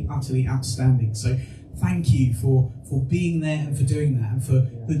utterly, utterly outstanding. So thank you for being there and for doing that and for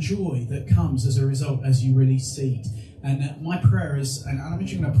the joy that comes as a result as you release seed. And my prayer is, and I'm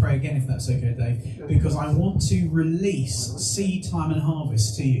actually going to pray again if that's okay, Dave, because I want to release seed time and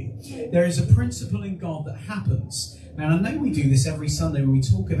harvest to you. There is a principle in God that happens, and I know we do this every Sunday when we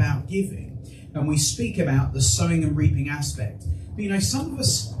talk about giving and we speak about the sowing and reaping aspect. But, you know, some of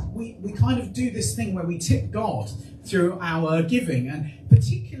us, we kind of do this thing where we tip God through our giving, and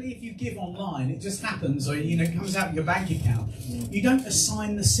particularly if you give online, it just happens, or, you know, it comes out of your bank account. You don't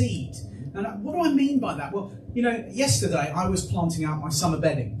assign the seed. And what do I mean by that? Well, you know, yesterday I was planting out my summer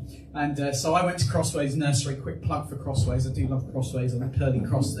bedding. And so I went to Crossways Nursery. Quick plug for Crossways. I do love Crossways and the curly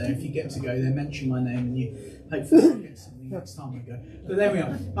cross there. If you get to go there, mention my name and you hopefully get something next time I go. But there we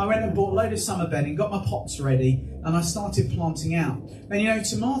are. I went and bought a load of summer bedding, got my pots ready, and I started planting out. And you know,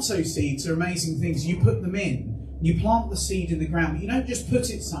 tomato seeds are amazing things. You put them in, you plant the seed in the ground, but you don't just put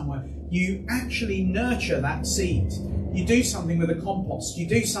it somewhere. You actually nurture that seed. You do something with the compost. You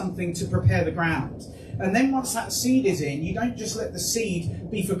do something to prepare the ground. And then once that seed is in, you don't just let the seed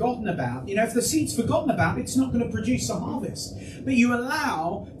be forgotten about. You know, if the seed's forgotten about, it's not going to produce a harvest. But you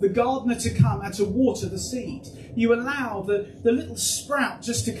allow the gardener to come and to water the seed. You allow the little sprout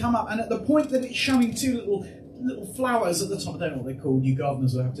just to come up. And at the point that it's showing two little flowers at the top, I don't know what they're called, you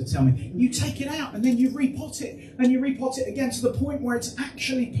gardeners will have to tell me. You take it out and then you repot it. And you repot it again to the point where it's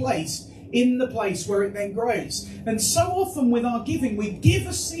actually placed in the place where it then grows. And so often with our giving, we give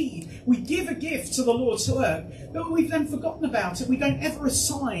a seed, we give a gift to the Lord's work, but we've then forgotten about it. We don't ever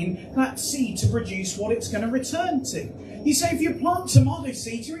assign that seed to produce what it's going to return to. You say if you plant tomato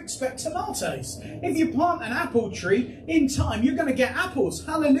seeds, you expect tomatoes. If you plant an apple tree, in time you're going to get apples.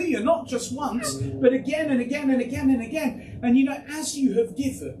 Hallelujah, not just once, but again and again and again and again. And you know, as you have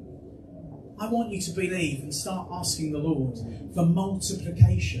given, I want you to believe and start asking the Lord for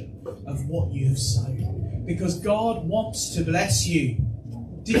multiplication of what you have sown. Because God wants to bless you.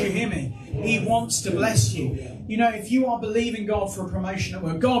 Did you hear me? He wants to bless you. You know, if you are believing God for a promotion at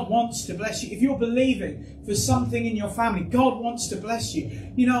work, God wants to bless you. If you're believing for something in your family, God wants to bless you.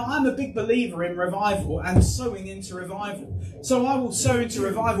 You know, I'm a big believer in revival and sowing into revival. So I will sow into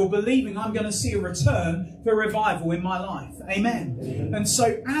revival believing I'm going to see a return for revival in my life. Amen. And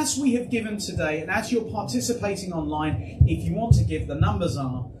so as we have given today, and as you're participating online, if you want to give, the numbers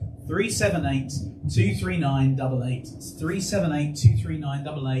are 378-239-88. It's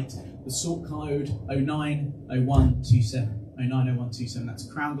 378-239-88. The sort code 090127. 090127.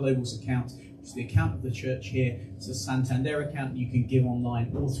 That's Crown Global's account. It's the account of the church here. It's a Santander account. You can give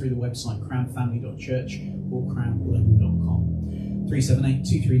online or through the website crownfamily.church or crownglobal.com.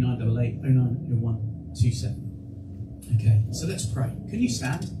 378-239-88 090127. Okay, so let's pray. Can you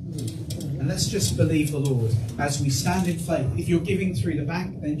stand? And let's just believe the Lord as we stand in faith. If you're giving through the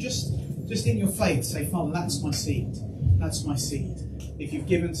bank, then just in your faith, say, Father, that's my seed. That's my seed. If you've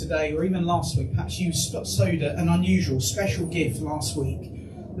given today or even last week, perhaps you sowed an unusual, special gift last week.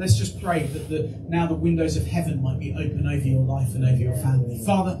 Let's just pray that now the windows of heaven might be open over your life and over your family.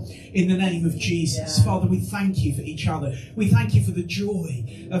 Father, in the name of Jesus, Father, we thank you for each other. We thank you for the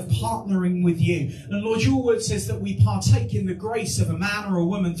joy of partnering with you. And Lord, your word says that we partake in the grace of a man or a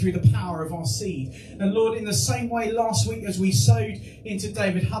woman through the power of our seed. And Lord, in the same way last week as we sowed into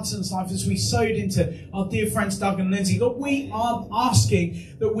David Hudson's life, as we sowed into our dear friends Doug and Lindsay, Lord, we are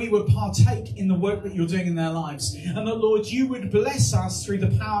asking that we would partake in the work that you're doing in their lives. And that, Lord, you would bless us through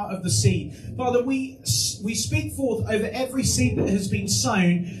the power of the seed. Father, we speak forth over every seed that has been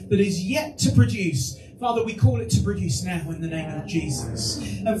sown that is yet to produce. Father, we call it to produce now in the name of Jesus.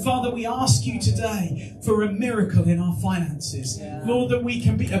 And Father, we ask you today for a miracle in our finances. Lord, that we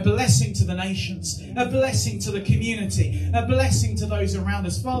can be a blessing to the nations, a blessing to the community, a blessing to those around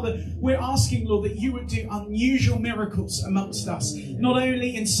us. Father, we're asking, Lord, that you would do unusual miracles amongst us, not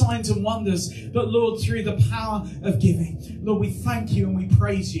only in signs and wonders, but Lord, through the power of giving. Lord, we thank you and we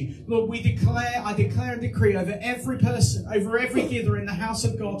praise you. Lord, I declare and decree over every person, over every giver in the house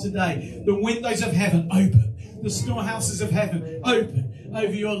of God today, the windows of heaven open, the storehouses of heaven open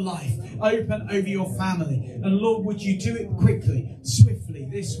over your life, open over your family. And Lord, would you do it quickly, swiftly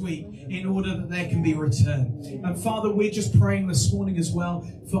this week in order that there can be return. And Father, we're just praying this morning as well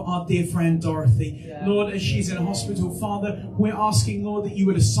for our dear friend Dorothy. Lord, as she's in a hospital, Father, we're asking, Lord, that you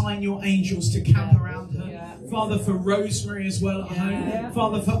would assign your angels to camp around her. Father, for Rosemary as well at home.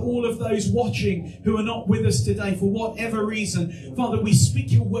 Father, for all of those watching who are not with us today for whatever reason. Father, we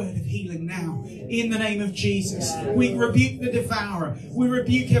speak your word of healing now in the name of Jesus. We rebuke the devourer. We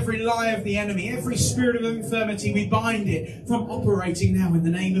rebuke every lie of the enemy. Every spirit of infirmity, we bind it from operating now in the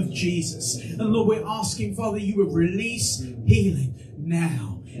name of Jesus. And Lord, we're asking, Father, you would release healing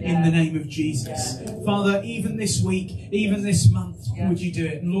now in the name of Jesus. Father, even this week, even this month, would you do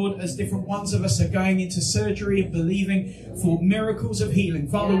it? And Lord, as different ones of us are going into surgery and believing for miracles of healing,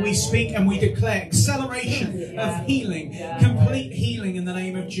 Father, we speak and we declare acceleration of healing, complete healing in the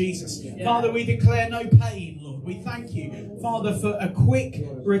name of Jesus. Father, we declare no pain, Lord. We thank you, Father, for a quick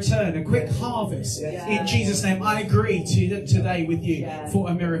return, a quick harvest. In Jesus' name, I agree today with you for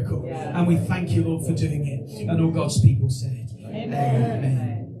a miracle. And we thank you, Lord, for doing it. And all God's people said,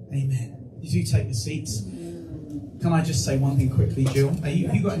 Amen. Amen. You do take the seats. Can I just say one thing quickly, Jill? Have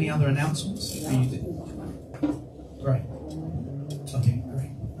you got any other announcements? Great. Okay,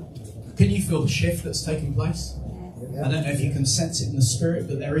 great. Can you feel the shift that's taking place? I don't know if you can sense it in the spirit,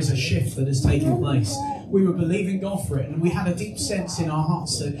 but there is a shift that is taking place. We were believing God for it, and we had a deep sense in our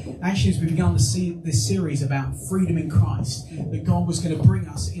hearts that actually as we began to see this series about freedom in Christ, that God was going to bring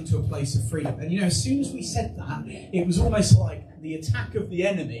us into a place of freedom. And as soon as we said that, it was almost like the attack of the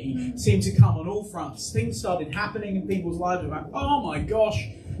enemy seemed to come on all fronts. Things started happening in people's lives. Like, oh my gosh,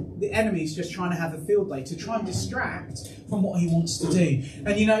 the enemy's just trying to have a field day to try and distract from what he wants to do.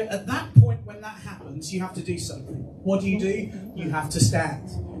 And at that point when that happens, you have to do something. What do? You have to stand.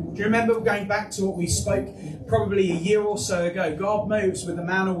 Do you remember going back to what we spoke probably a year or so ago? God moves with the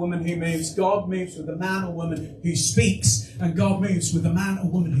man or woman who moves. God moves with the man or woman who speaks. And God moves with the man or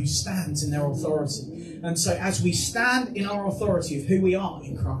woman who stands in their authority. And so as we stand in our authority of who we are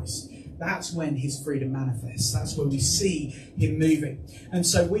in Christ, that's when his freedom manifests. That's where we see him moving. And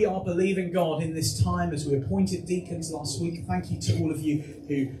so we are believing God in this time as we appointed deacons last week. Thank you to all of you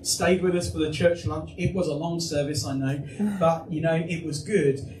who stayed with us for the church lunch. It was a long service, I know, but it was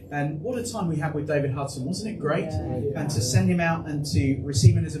good. And what a time we had with David Hudson. Wasn't it great? And to send him out and to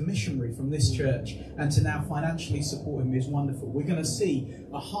receive him as a missionary from this church and to now financially support him is wonderful. We're going to see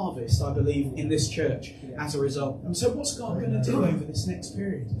a harvest, I believe, in this church as a result. And so what's God going to do over this next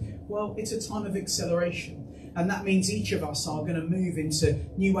period? Well, it's a time of acceleration. And that means each of us are going to move into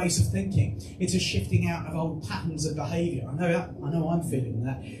new ways of thinking. It's a shifting out of old patterns of behaviour. I know I'm feeling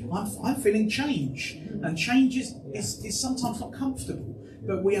that. I'm feeling change. And change is sometimes not comfortable.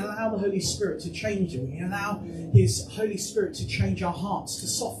 but we allow the Holy Spirit to change it. We allow His Holy Spirit to change our hearts, to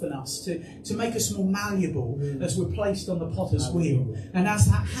soften us, to make us more malleable as we're placed on the potter's wheel. And as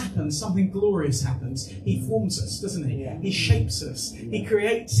that happens, something glorious happens. He forms us, doesn't He? He shapes us. He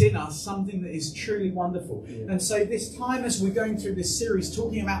creates in us something that is truly wonderful. And so this time, as we're going through this series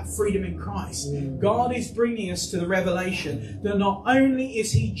talking about freedom in Christ, God is bringing us to the revelation that not only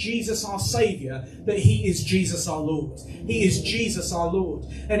is He Jesus our Saviour, that He is Jesus our Lord. He is Jesus our Lord.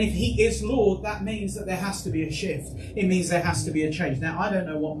 And if He is Lord, that means that there has to be a shift. It means there has to be a change. Now, I don't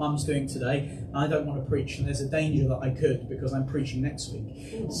know what Mum's doing today. I don't want to preach, and there's a danger that I could, because I'm preaching next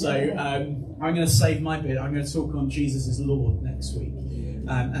week. So I'm going to save my bit. I'm going to talk on Jesus as Lord next week.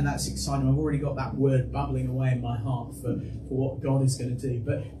 And that's exciting. I've already got that word bubbling away in my heart for what God is going to do.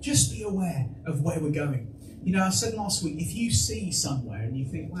 But just be aware of where we're going. You know, I said last week, if you see somewhere and you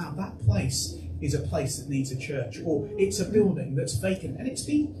think, wow, that place is a place that needs a church, or it's a building that's vacant, and it's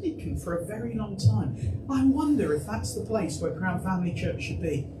been vacant for a very long time, I wonder if that's the place where Crown Family Church should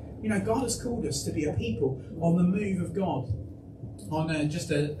be. You know, God has called us to be a people on the move of God. On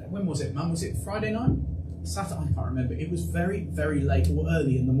when was it, Mum? Was it Friday night? Saturday? I can't remember. It was very, very late, or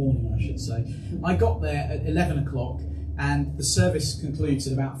early in the morning, I should say. I got there at 11 o'clock, and the service concludes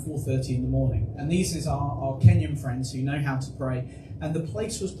at about 4:30 in the morning. And these is our Kenyan friends who know how to pray. And the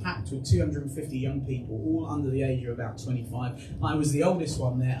place was packed with 250 young people, all under the age of about 25. I was the oldest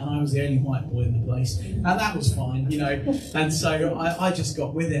one there, and I was the only white boy in the place. And that was fine, you know. And so I just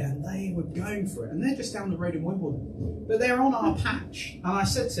got with it, and they were going for it. And they're just down the road in Wimbledon. But they're on our patch. And I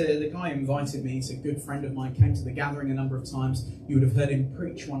said to the guy who invited me, he's a good friend of mine, came to the gathering a number of times. You would have heard him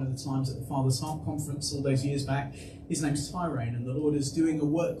preach one of the times at the Father's Heart Conference all those years back. His name's Tyrone, and the Lord is doing a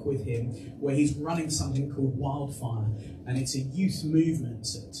work with him where he's running something called Wildfire. And it's a youth movement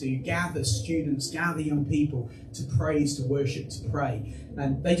to gather students, gather young people to praise, to worship, to pray.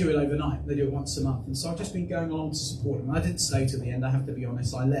 And they do it overnight. They do it once a month. And so I've just been going along to support them. I didn't stay to the end, I have to be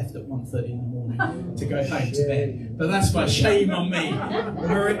honest. I left at 1:30 in the morning to go home to bed. But that's my shame on me.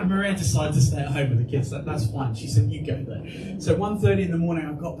 Maria decided to stay at home with the kids. That's fine. She said, you go there. So 1:30 in the morning,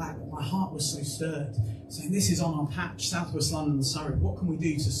 I got back. My heart was so stirred. Saying, this is on our patch, Southwest London and Surrey. What can we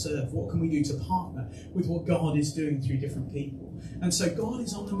do to serve? What can we do to partner with what God is doing through different people? And so God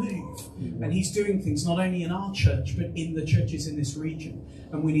is on the move. And He's doing things not only in our church, but in the churches in this region.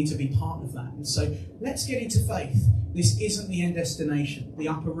 And we need to be part of that. And so let's get into faith. This isn't the end destination. The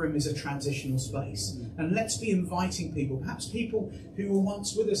upper room is a transitional space. And let's be inviting people, perhaps people who were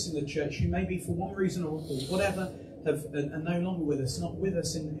once with us in the church, who maybe for one reason or whatever are no longer with us, not with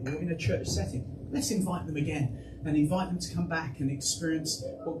us in a church setting. Let's invite them again and invite them to come back and experience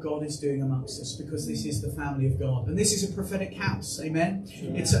what God is doing amongst us, because this is the family of God. And this is a prophetic house, amen?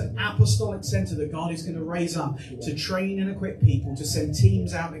 It's an apostolic centre that God is going to raise up to train and equip people, to send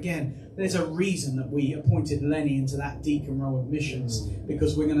teams out again. There's a reason that we appointed Lenny into that deacon role of missions,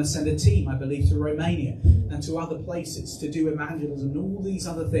 because we're going to send a team, I believe, to Romania and to other places to do evangelism and all these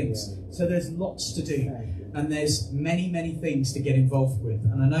other things. So there's lots to do. And there's many, many things to get involved with.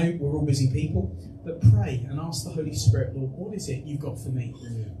 And I know we're all busy people, but pray and ask the Holy Spirit, Lord, what is it you've got for me?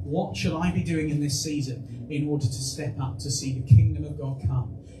 What should I be doing in this season in order to step up to see the kingdom of God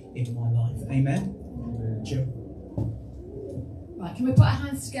come in my life? Amen? Jill. Right, can we put our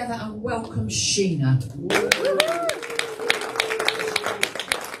hands together and welcome Sheena?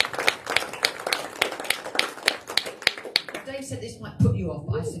 Said this might put you off,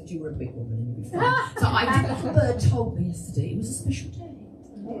 but I said you were a big woman and you'd be fine. So I did what the bird told me yesterday. It was a special day.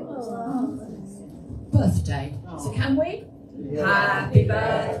 Birthday. So can we? Happy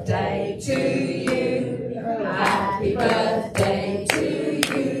birthday to you. Happy birthday to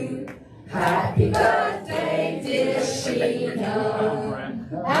you. Happy birthday, dear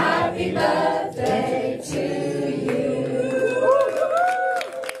Sheena. Happy birthday to you.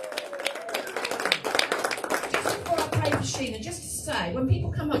 Sheena, just to say, when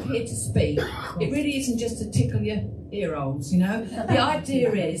people come up here to speak, it really isn't just to tickle your ear holes, you know. The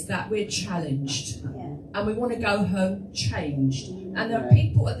idea is that we're challenged and we want to go home changed. And there are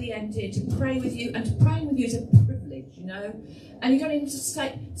people at the end here to pray with you, and praying with you is a privilege, you know. And you don't even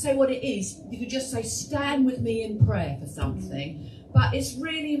say what it is. You could just say, stand with me in prayer for something. But it's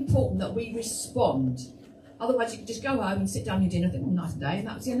really important that we respond. Otherwise, you can just go home and sit down your dinner and think, nice day, and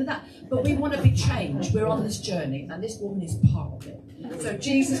that's the end of that. But we want to be changed. We're on this journey, and this woman is part of it. So,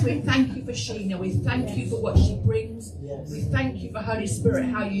 Jesus, we thank you for Sheena. We thank you for what she brings. We thank you for Holy Spirit,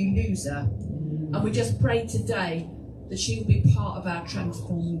 how you use her. And we just pray today that she will be part of our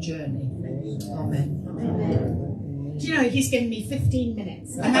transforming journey. Amen. Amen. Do you know, he's given me 15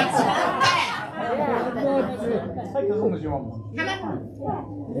 minutes, and that's not fair. Take as long as you want one. Can I?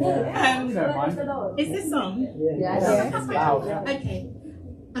 You don't mind. Is this on? Yes. That's good. Loud. Okay.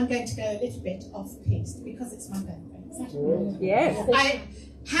 I'm going to go a little bit off piste because it's my birthday. Is that all right? Yes.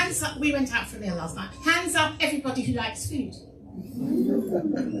 Hands up. We went out for a meal last night. Hands up, everybody who likes food.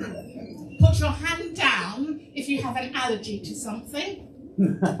 Put your hand down if you have an allergy to something.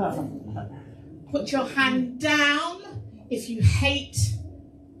 Put your hand down if you hate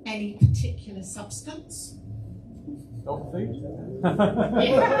any particular substance. Dog food?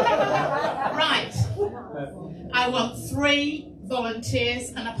 Yeah. Right. I want 3 volunteers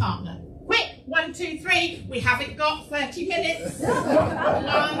and a partner. Quick, 1, 2, 3. We haven't got 30 minutes. Go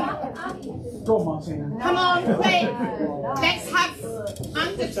on, Martina. Come on, quick. Let's have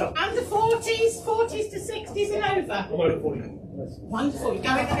under 40s, 40s to 60s and over. Wonderful.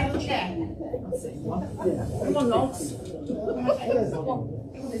 Go in the middle chair. Come on, Logs.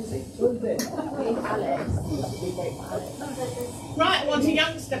 Right, I want a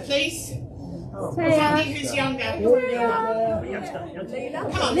youngster, please. Somebody who's younger. Come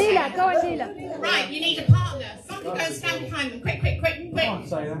on, Leela, go on, Leela. Right, you need a partner. Somebody go and stand behind them. Quick, quick, quick, quick. Can't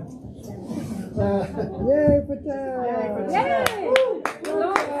say that. Yay, Patel! Yay!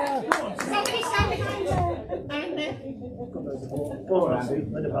 Somebody stand behind them. Down there. Go on, Andy.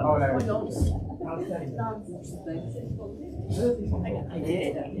 Oh, no.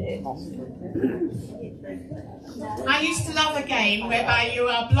 I used to love a game whereby you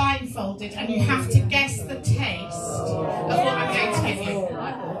are blindfolded and you have to guess the taste of what I'm going to give you.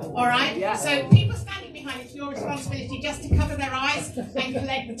 All right? So people standing behind, it's your responsibility just to cover their eyes and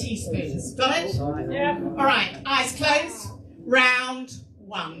collect the teaspoons. Got it? Yeah. All right. Eyes closed. Round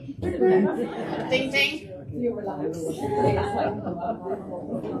 1. Ding ding. You're relaxed.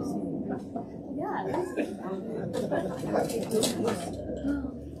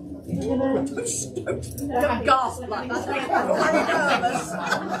 Don't gasp like that.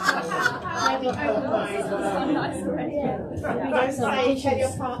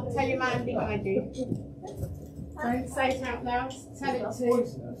 Tell your man behind you. Don't say it out loud. Tell it to.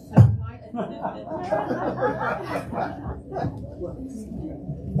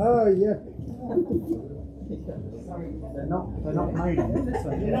 Oh, yeah. They're not made on this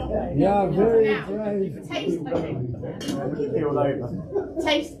one. Yeah, very brave. Taste, Peeled over.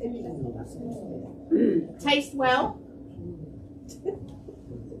 taste well.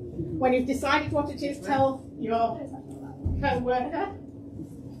 When you've decided what it is, tell your co-worker.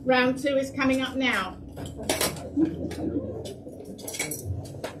 Round 2 is coming up now.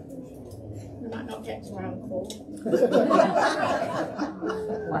 We might not get to round 4.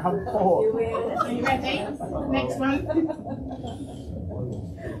 Round 4. Are you ready? Next one.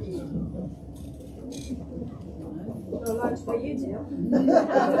 No lunch for you, dear.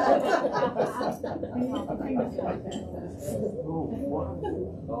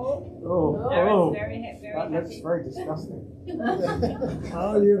 That looks very disgusting.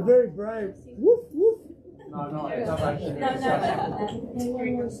 Oh, you're very brave. Woof, woof. No, it does actually.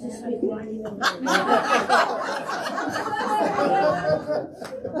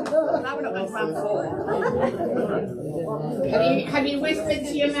 Have you whispered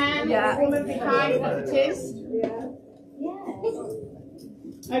to your man or woman behind what it is?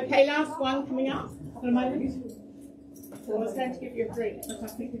 Okay, last one coming up in a moment. I was going to give you a drink, but I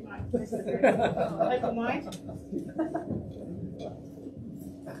think we might miss the drink. Open wide.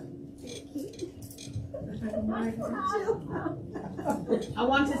 I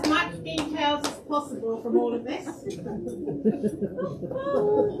want as much details as possible from all of this.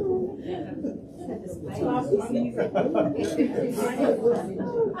 Last one.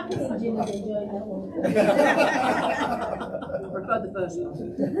 Preferred the first one.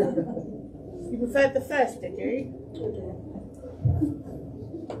 You preferred the first, did you?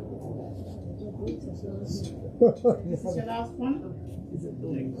 This is your last one?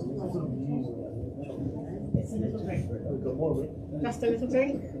 It's a little drink. Just a little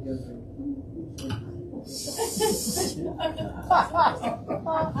drink?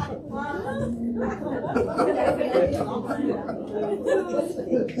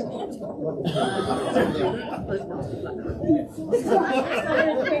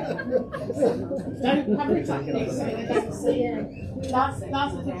 Don't cover it up, please, so they don't see it. Last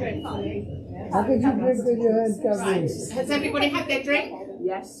little drink for you. How could you drink with your hand covered? Right. Has everybody had their drink?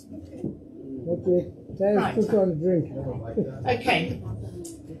 Yes. Okay, time to put on a drink. Okay.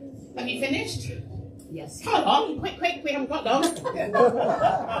 Have you finished? Yes. Come on, quick, we haven't got long.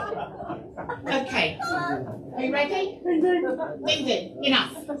 Okay. Are you ready? Ding,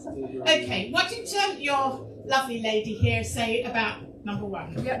 enough. Okay, what did your lovely lady here say about Number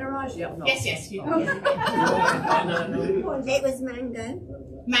 1. You getting a rise yet? Yes, yes. You, It was mango.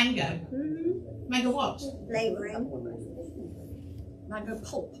 Mango. Mm-hmm. Mango what? Flavouring. Mango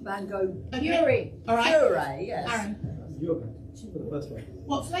pulp, mango puree. All right. Puree, yes. Aaron. Yogurt. For the first one.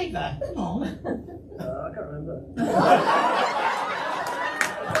 What flavour? Come on. I can't remember.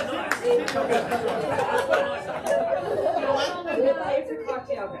 Apricot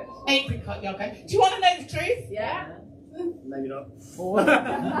yogurt. Apricot yogurt. Do you want to know the truth? Yeah. Maybe not.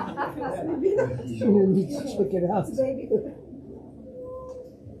 You need to check it out.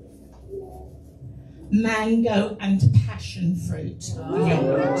 Mango and passion fruit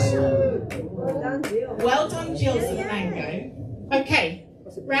yogurt. Well done, Jill, for the mango. Okay,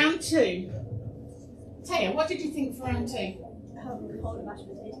 round 2. Taya, what did you think for round 2? Cold mashed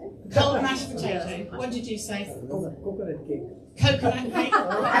potato. Cold mashed potato. What did you say? Coconut cake. Coconut cake.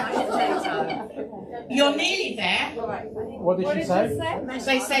 You're nearly there. What did she say?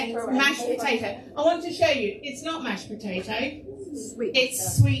 They said mashed potato. I want to show you, it's not mashed potato.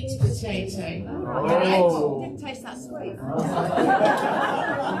 It's sweet potato. Oh. Didn't taste that sweet.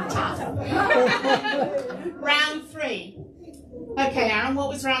 Round 3. Okay, Aaron, what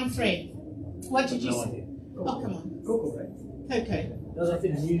was round 3? What did you say? Oh, come on. Cocoa, right? Cocoa. No, I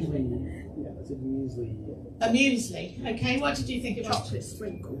think muesli. Yeah, I said muesli. A muesli. Okay, what did you think it was? Chocolate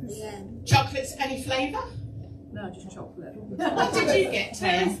sprinkles. Yeah. Chocolates, any flavour? No, just chocolate. What did you get,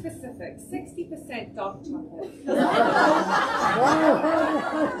 Very Taya? specific. 60% dark chocolate.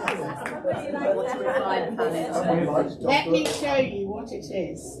 Let me show you what it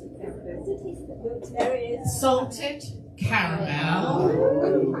is. There it is. Salted caramel,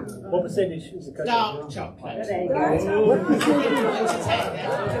 What percentage is the cocoa? dark chocolate. There you go.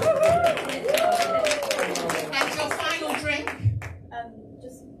 And your final drink?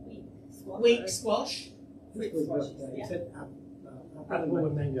 Just Weak squash. You said apple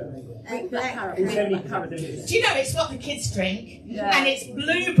and mango. black It's only Do you know it's what the kids drink? Yeah. And it's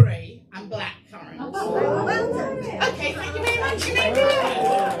blueberry and black currant. Well done. Okay, thank you very much. You may go.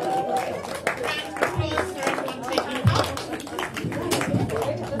 And applause for everyone taking part.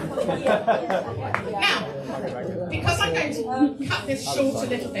 Now, because I'm going to cut this short a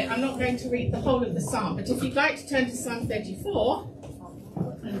little bit, I'm not going to read the whole of the psalm, but if you'd like to turn to Psalm 34,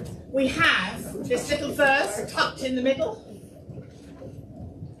 we have this little verse tucked in the middle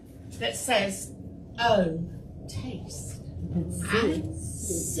that says, "Oh, taste and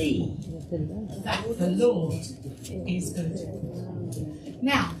see that the Lord is good."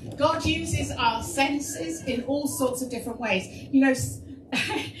 Now, God uses our senses in all sorts of different ways. You know,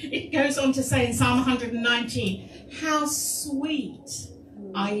 it goes on to say in Psalm 119, "How sweet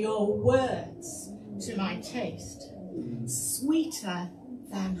are your words to my taste, sweeter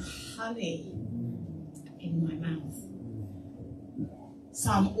than honey in my mouth."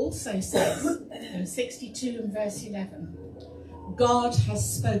 Psalm also says, in 62 and verse 11, "God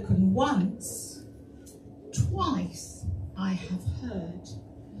has spoken once, twice I have heard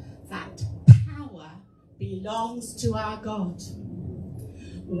that power belongs to our God.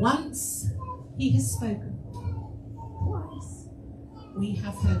 Once he has spoken, twice we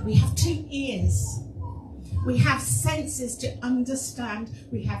have heard." We have 2 ears. We have senses to understand.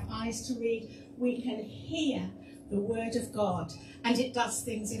 We have eyes to read. We can hear the word of God, and it does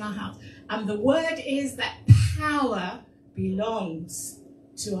things in our heart. And the word is that power belongs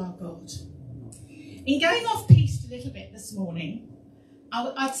to our God. In going off piste a little bit this morning,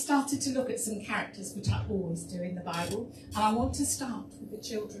 I've started to look at some characters, which I always do in the Bible, and I want to start with the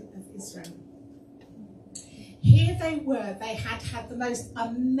children of Israel. Here they were, they had the most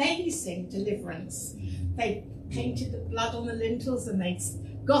amazing deliverance. They painted the blood on the lintels and they'd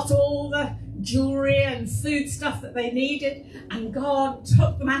got all the jewellery and food stuff that they needed, and God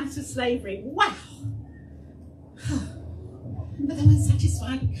took them out of slavery. Wow! But they weren't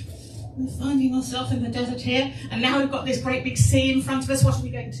satisfied. We're finding ourselves in the desert here, and now we've got this great big sea in front of us. What are we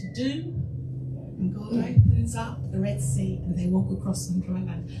going to do? And God opens up the Red Sea and they walk across on dry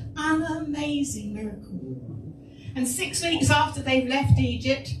land. An amazing miracle. And 6 weeks after they've left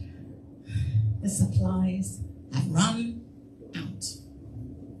Egypt, the supplies have run out.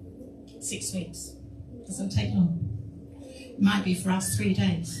 6 weeks. Doesn't take long. It might be for us 3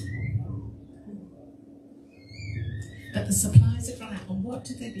 days. But the supplies had run out. And what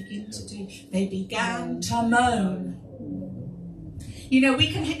did they begin to do? They began to moan. You know, we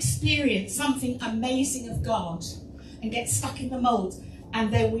can experience something amazing of God and get stuck in the mould,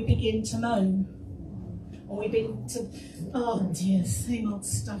 and then we begin to moan. Or we begin to, oh dear, same old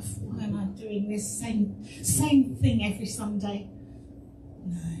stuff. Why am I doing this same thing every Sunday?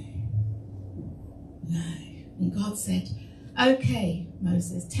 No. And God said, Okay,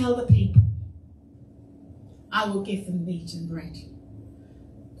 Moses, tell the people, I will give them meat and bread,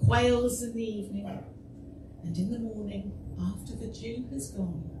 quails in the evening, and in the morning, after the dew has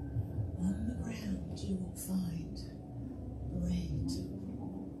gone, on the ground you will find bread.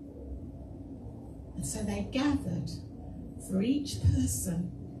 And so they gathered for each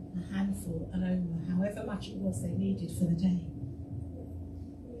person a handful, an omer, however much it was they needed for the day.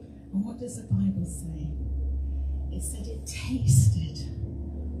 And what does the Bible say? It said it tasted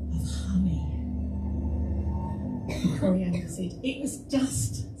of honey and coriander seed. It was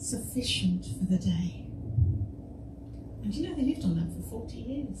just sufficient for the day. And you know, they lived on that for 40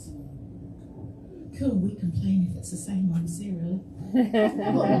 years. Cool, we complain if it's the same one cereal.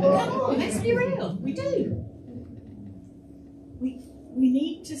 Let's be real, we do. We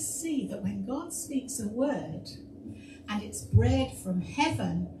need to see that when God speaks a word and it's bread from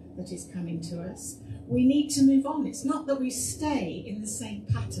heaven that is coming to us, we need to move on. It's not that we stay in the same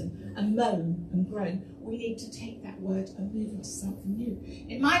pattern and moan and groan. We need to take that word and move into something new.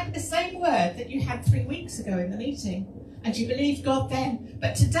 It might be the same word that you had 3 weeks ago in the meeting and you believed God then,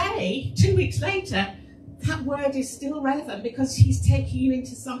 but today, 2 weeks later, that word is still relevant because he's taking you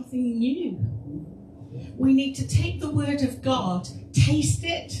into something new. We need to take the word of God, taste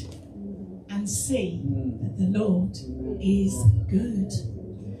it, and see that the Lord is good.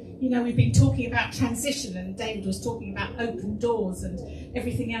 You know, we've been talking about transition, and David was talking about open doors and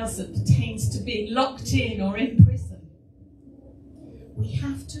everything else that pertains to being locked in or in prison. We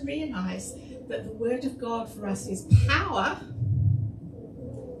have to realise that the word of God for us is power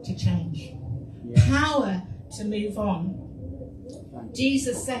to change, power to move on.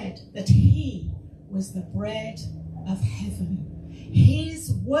 Jesus said that he was the bread of heaven.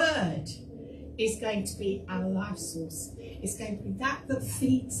 His word is going to be our life source. It's going to be that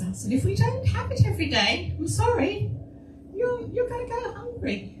feeds us. And if we don't have it every day, I'm sorry, you're going to go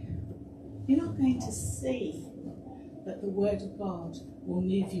hungry. You're not going to see that the word of God will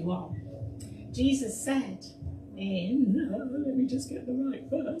move you on. Jesus said in, let me just get the right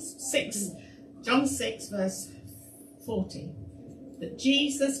verse, John 6 verse 40, that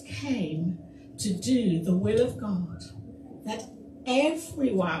Jesus came to do the will of God, that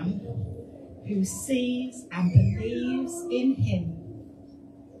everyone who sees and believes in him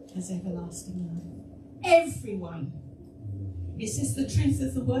has everlasting life. Everyone. Is this the truth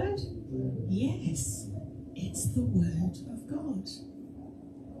of the word? Yes, it's the word of God.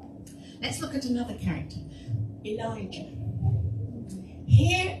 Let's look at another character, Elijah.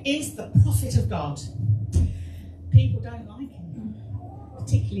 Here is the prophet of God. People don't like him,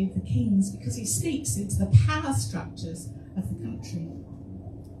 particularly the kings, because he speaks into the power structures of the country.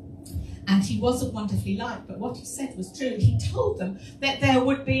 And he wasn't wonderfully liked, but what he said was true. He told them that there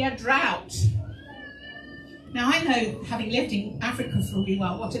would be a drought. Now, I know, having lived in Africa for a wee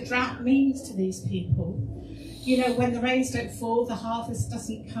while, what a drought means to these people. You know, when the rains don't fall, the harvest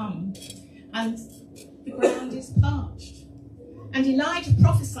doesn't come, and the ground is parched. And Elijah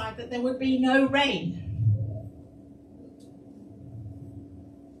prophesied that there would be no rain.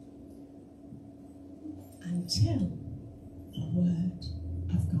 Until the word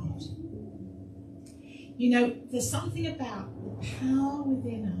of God. You know, there's something about the power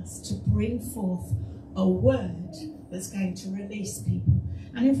within us to bring forth a word that's going to release people.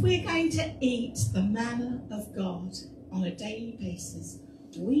 And if we're going to eat the manna of God on a daily basis,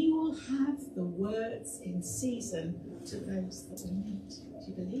 we will have the words in season to those that we meet. Do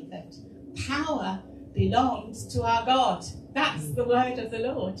you believe it? Power belongs to our God. That's the word of the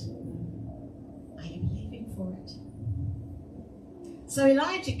Lord. Are you believing for it? So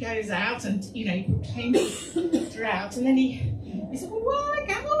Elijah goes out and, you know, he proclaims drought, and then he said, well, what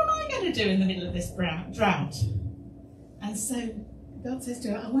am I going to do in the middle of this drought? And so God says to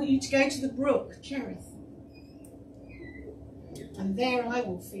him, I want you to go to the brook, Cherith, and there I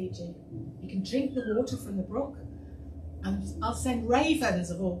will feed you. You can drink the water from the brook, and I'll send ravens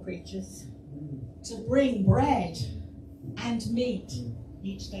of all creatures to bring bread and meat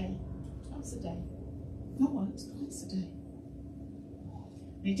each day, twice a day. Not once, twice a day.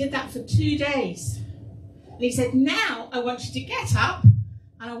 And he did that for 2 days. And he said, now I want you to get up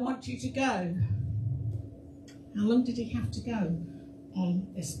and I want you to go. How long did he have to go on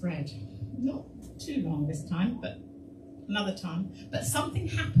this bread? Not too long this time, but another time. But something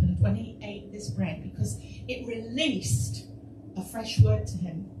happened when he ate this bread, because it released a fresh word to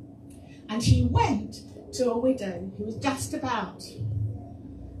him. And he went to a widow who was just about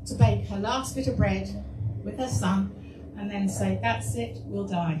to bake her last bit of bread with her son and then say, that's it, we'll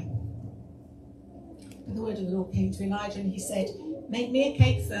die. But the word of the Lord came to Elijah and he said, make me a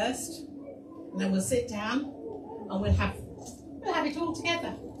cake first, and then we'll sit down and we'll have We'll have it all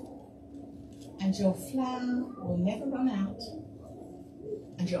together. And your flour will never run out,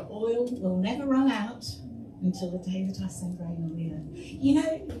 and your oil will never run out until the day that I send rain on the earth. You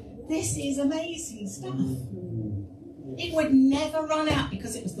know, this is amazing stuff. It would never run out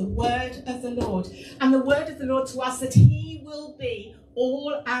because it was the word of the Lord. And the word of the Lord to us that he will be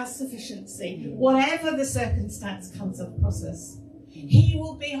all our sufficiency, whatever the circumstance comes across us. He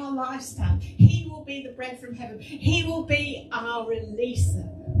will be our lifestyle. He will be the bread from heaven. He will be our releaser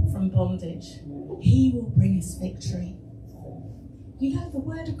from bondage. He will bring us victory. You know, the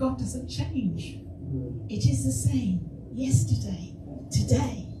word of God doesn't change. It is the same yesterday,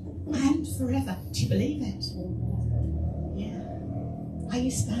 today, and forever. Do you believe it? Yeah. Are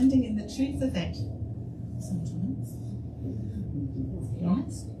you standing in the truth of it? Sometimes. Be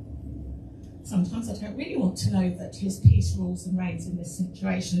honest. Sometimes I don't really want to know that his peace rules and reigns in this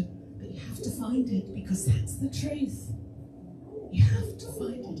situation, but you have to find it because that's the truth. You have to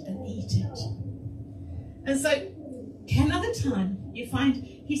find it and eat it. And so, another time, you find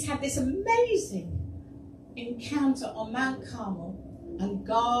he's had this amazing encounter on Mount Carmel, and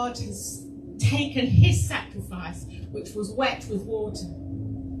God has taken his sacrifice, which was wet with water.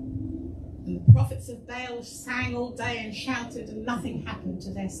 And the prophets of Baal sang all day and shouted, and nothing happened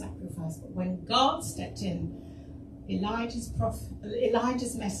to their sacrifice. But when God stepped in, Elijah's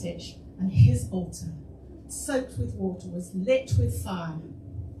message and his altar, soaked with water, was lit with fire.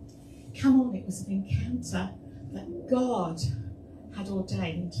 Come on, it was an encounter that God had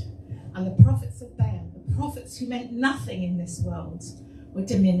ordained. And the prophets of Baal, the prophets who meant nothing in this world, were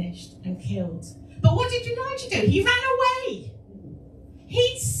diminished and killed. But what did Elijah do? He ran away.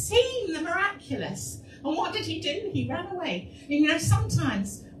 He'd seen the miraculous. And what did he do? He ran away. And you know,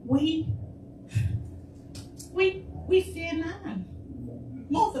 sometimes we fear man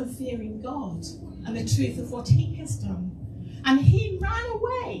more than fearing God and the truth of what he has done. And he ran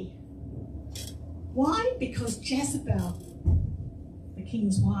away. Why? Because Jezebel, the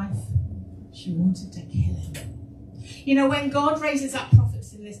king's wife, she wanted to kill him. You know, when God raises up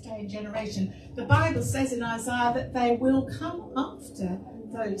prophets in this day and generation, the Bible says in Isaiah that they will come after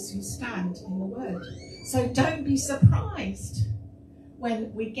those who stand in the word. So don't be surprised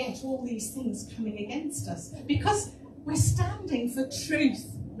when we get all these things coming against us, because we're standing for truth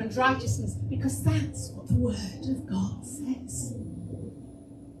and righteousness, because that's what the word of God says.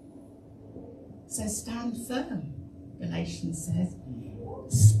 So stand firm, Galatians says.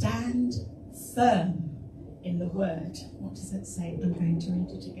 Stand firm in the word. What does it say? I'm going to read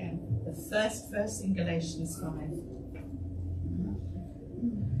it again. The first verse in Galatians 5.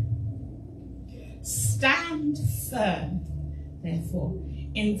 Stand firm, therefore,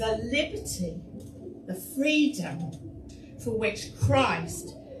 in the liberty, the freedom for which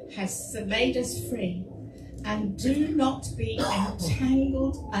Christ has made us free, and do not be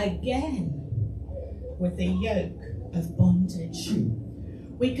entangled again with the yoke of bondage.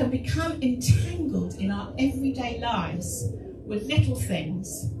 We can become entangled in our everyday lives with little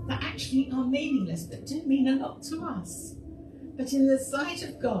things that actually are meaningless but do mean a lot to us. But in the sight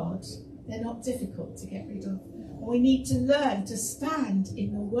of God, they're not difficult to get rid of. We need to learn to stand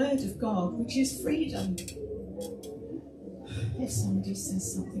in the word of God, which is freedom. If somebody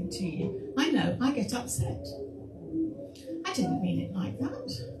says something to you, I know, I get upset. I didn't mean it like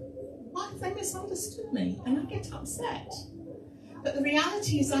that. Why have they misunderstood me? And I get upset. But the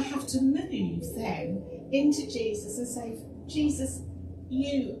reality is I have to move then into Jesus and say, Jesus,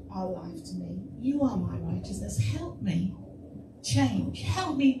 you are life to me. You are my righteousness. Help me change.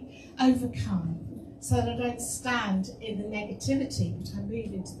 Help me overcome so that I don't stand in the negativity, but I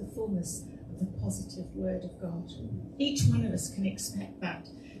move into the fullness of the positive word of God. Each one of us can expect that.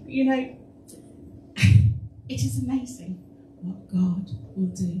 But you know, it is amazing what God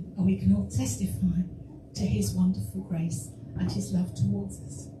will do. And we can all testify to his wonderful grace and his love towards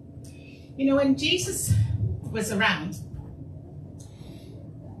us. You know, when Jesus was around,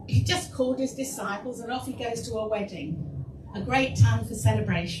 he just called his disciples and off he goes to a wedding, a great time for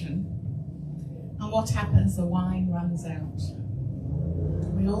celebration. And what happens? The wine runs out.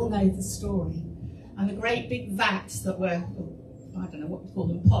 We all know the story. And the great big vats that were, I don't know what we call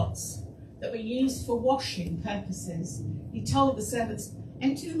them, pots, that were used for washing purposes, he told the servants,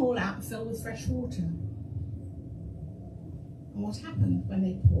 empty them all out and fill with fresh water. And what happened when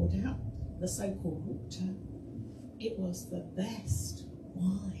they poured out the so-called water? It was the best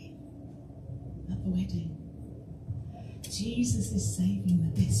wine at the wedding. Jesus is saving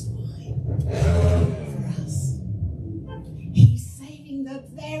the best wine for us. He's saving the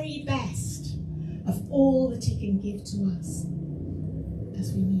very best of all that he can give to us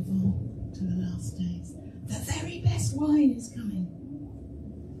as we move on to the last days. The very best swine is coming.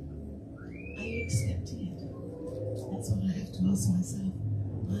 Are you expecting it? That's what I have to ask myself.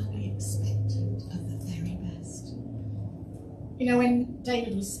 Are we expectant of the very best? You know, when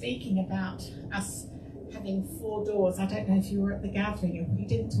David was speaking about us having 4 doors, I don't know if you were at the gathering, he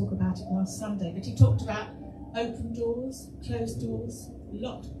didn't talk about it last Sunday, but he talked about open doors, closed doors,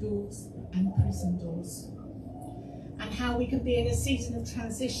 locked doors, and prison doors. And how we can be in a season of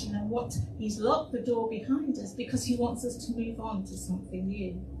transition, and what he's locked the door behind us because he wants us to move on to something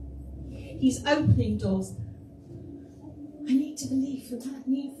new. He's opening doors. I need to believe for that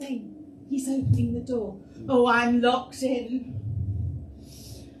new thing. He's opening the door. Oh, I'm locked in.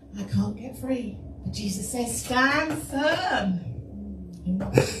 I can't get free. But Jesus says, stand firm. In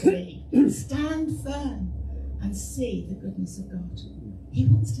verse 3. Stand firm and see the goodness of God. He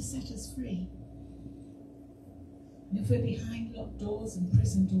wants to set us free. And if we're behind locked doors and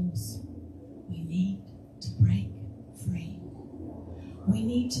prison doors, we need to break free. We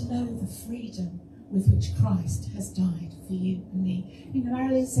need to know the freedom with which Christ has died for you and me. You know,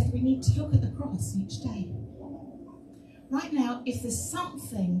 Marilyn said we need to look at the cross each day. Right now, if there's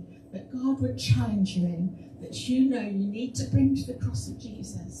something that God would challenge you in, that you know you need to bring to the cross of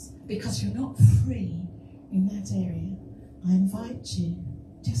Jesus because you're not free in that area, I invite you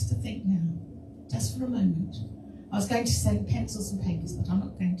just to think now, just for a moment. I was going to send pencils and papers, but I'm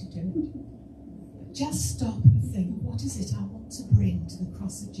not going to do it. But just stop and think, what is it I want to bring to the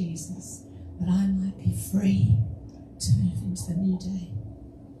cross of Jesus that I might be free to move into the new day?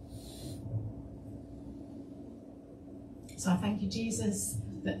 So I thank you, Jesus,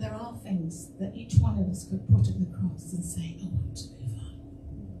 that there are things that each one of us could put at the cross and say, I want to move on.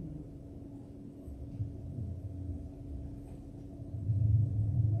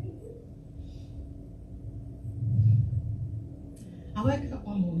 I woke up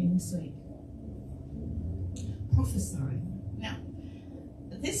one morning this week prophesying. Now,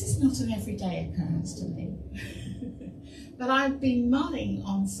 this is not an everyday occurrence to me, but I've been mulling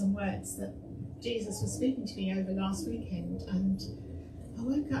on some words that Jesus was speaking to me over last weekend, and I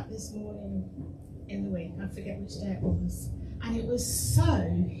woke up this morning in the week, I forget which day it was, and it was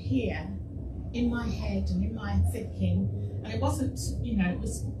so here in my head and in my thinking, and it wasn't, you know, it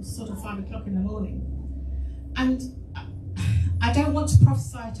was sort of 5 o'clock in the morning. And I don't want to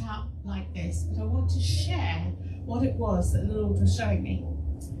prophesy it out like this, but I want to share what it was that the Lord was showing me.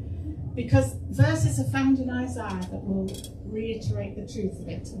 Because verses are found in Isaiah that will reiterate the truth of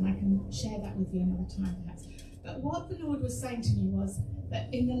it, and I can share that with you another time perhaps. But what the Lord was saying to me was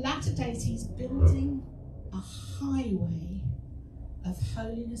that in the latter days he's building a highway of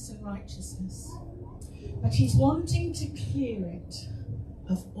holiness and righteousness. But he's wanting to clear it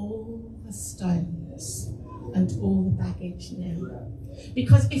of all the stones and all the baggage now.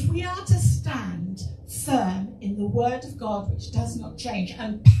 Because if we are to stand firm in the word of God, which does not change,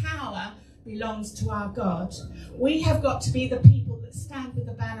 and power belongs to our God, we have got to be the people that stand with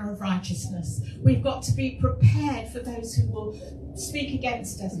the banner of righteousness. We've got to be prepared for those who will speak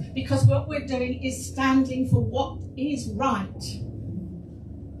against us, because what we're doing is standing for what is right.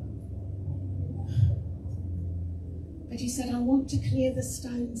 But he said, I want to clear the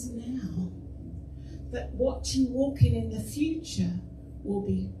stones now, that what you walk in the future will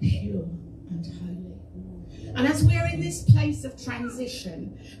be pure and holy. And as we're in this place of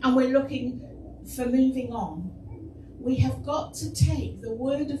transition and we're looking for moving on, we have got to take the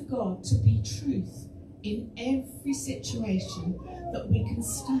word of God to be truth in every situation, that we can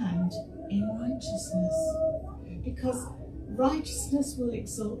stand in righteousness. Because righteousness will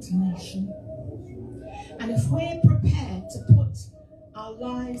exalt a nation. And if we're prepared to put our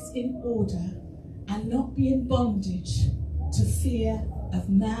lives in order and not be in bondage to fear of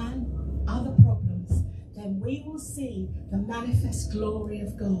man, other problems, then we will see the manifest glory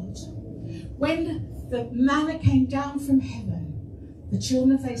of God. When the manna came down from heaven, the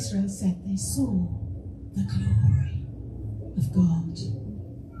children of Israel said they saw the glory of God.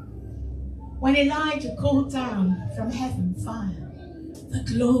 When Elijah called down from heaven fire, the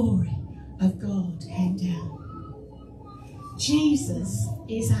glory of God came down. Jesus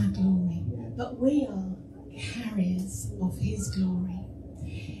is our glory, but we are carriers of his glory.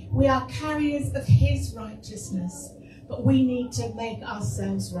 We are carriers of his righteousness, but we need to make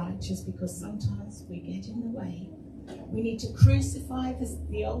ourselves righteous, because sometimes we get in the way. We need to crucify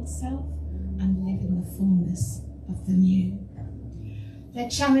the old self and live in the fullness of the new. They're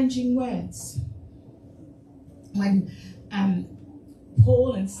challenging words. When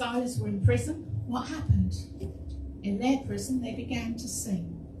Paul and Silas were in prison, what happened? In their prison, they began to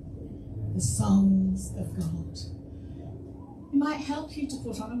sing the songs of God. It might help you to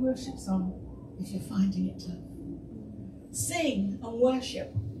put on a worship song if you're finding it tough. sing and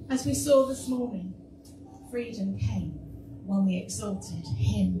worship. As we saw this morning, freedom came when we exalted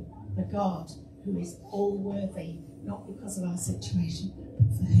him, the God who is all worthy, not because of our situation,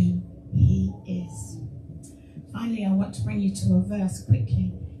 but for who he is. Finally, I want to bring you to a verse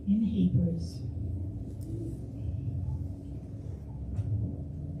quickly in Hebrews.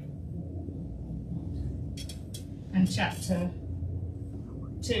 And chapter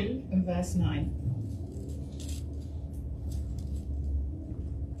 2 and verse 9.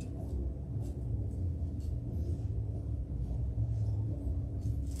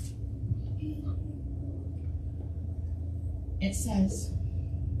 It says,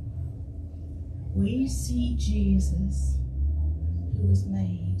 we see Jesus, who was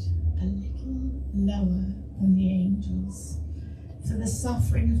made a little lower than the angels for the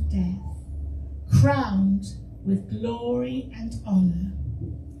suffering of death, crowned with glory and honour,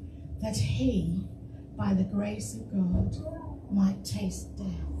 that he, by the grace of God, might taste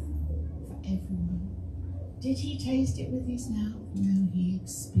death for everyone. Did he taste it with his mouth? No, he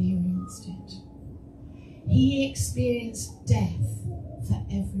experienced it. He experienced death for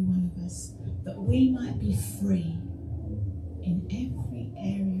every one of us, that we might be free in every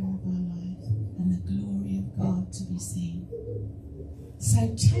area of our life and the glory of God to be seen.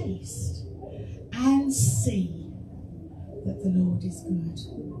 So taste and see that the Lord is good.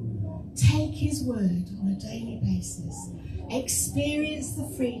 Take his word on a daily basis. Experience the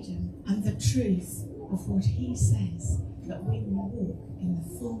freedom and the truth of what he says, that we will walk in the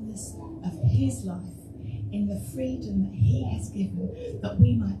fullness of his life, in the freedom that he has given, that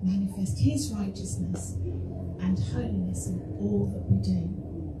we might manifest his righteousness and holiness in all that we do.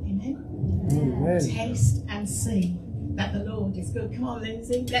 Amen? Amen. Taste and see that the Lord is good. Come on,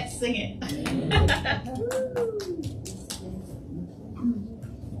 Lindsay, let's sing it.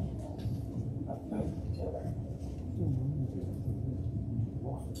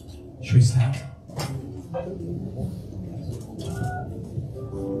 Should we stand?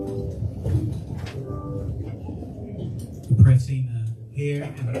 The prayer team are here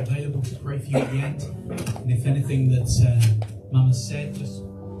and available to pray for you at the end. And if anything that Mama said just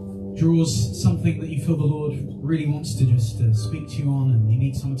draws something that you feel the Lord really wants to just speak to you on, and you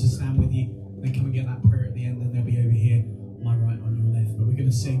need someone to stand with you, then come and get that prayer at the end, and they'll be over here on my right, on your left. But we're going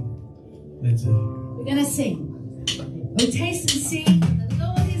to sing. We're going to sing. We'll taste and see that the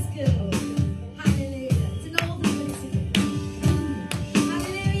Lord is good. Hallelujah. To know the good is good.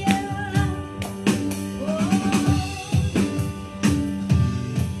 Hallelujah. Oh,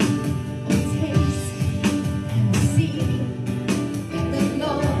 taste and see that the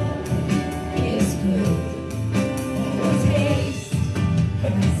Lord is good. Oh, taste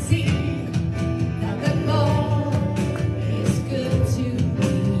and see that the Lord is good to me.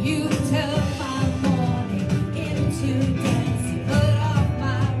 You turn my morning into dancing, but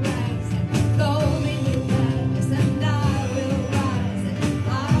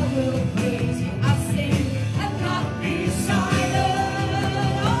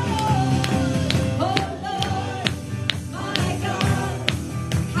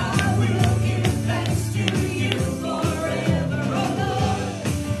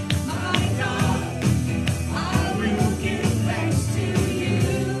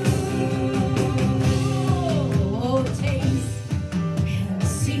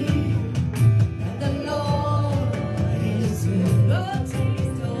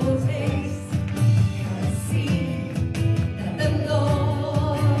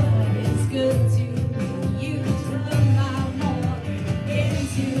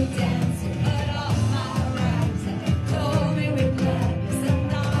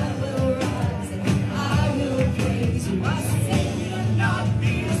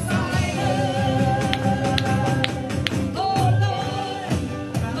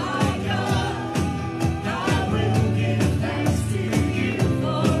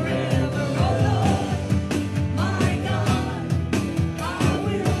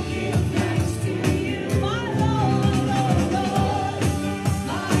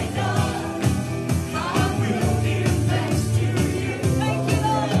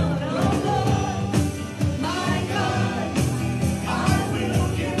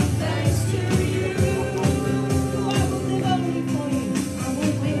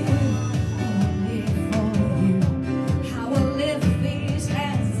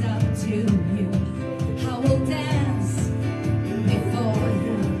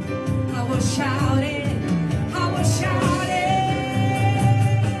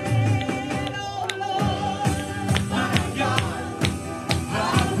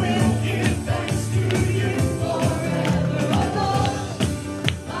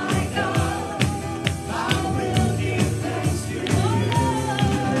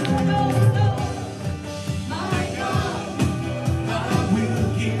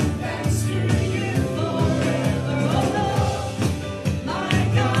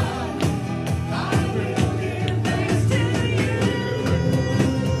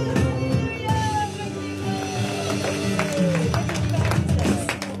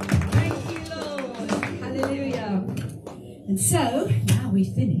we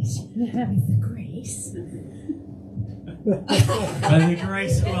finish with the grace. May the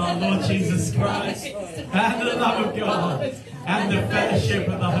grace of our Lord Jesus Christ and the love of God and the fellowship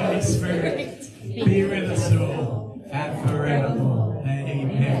of the Holy Spirit be with us all and forevermore.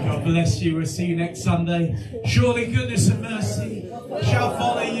 Amen. God bless you. We'll see you next Sunday. Surely goodness and mercy shall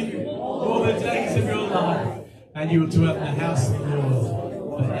follow you all the days of your life, and you will dwell in the house of the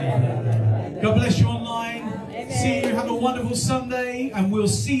Lord forever. God bless you online. See you. Have a wonderful Sunday, and we'll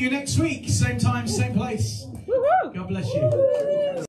see you next week. Same time, same place. God bless you.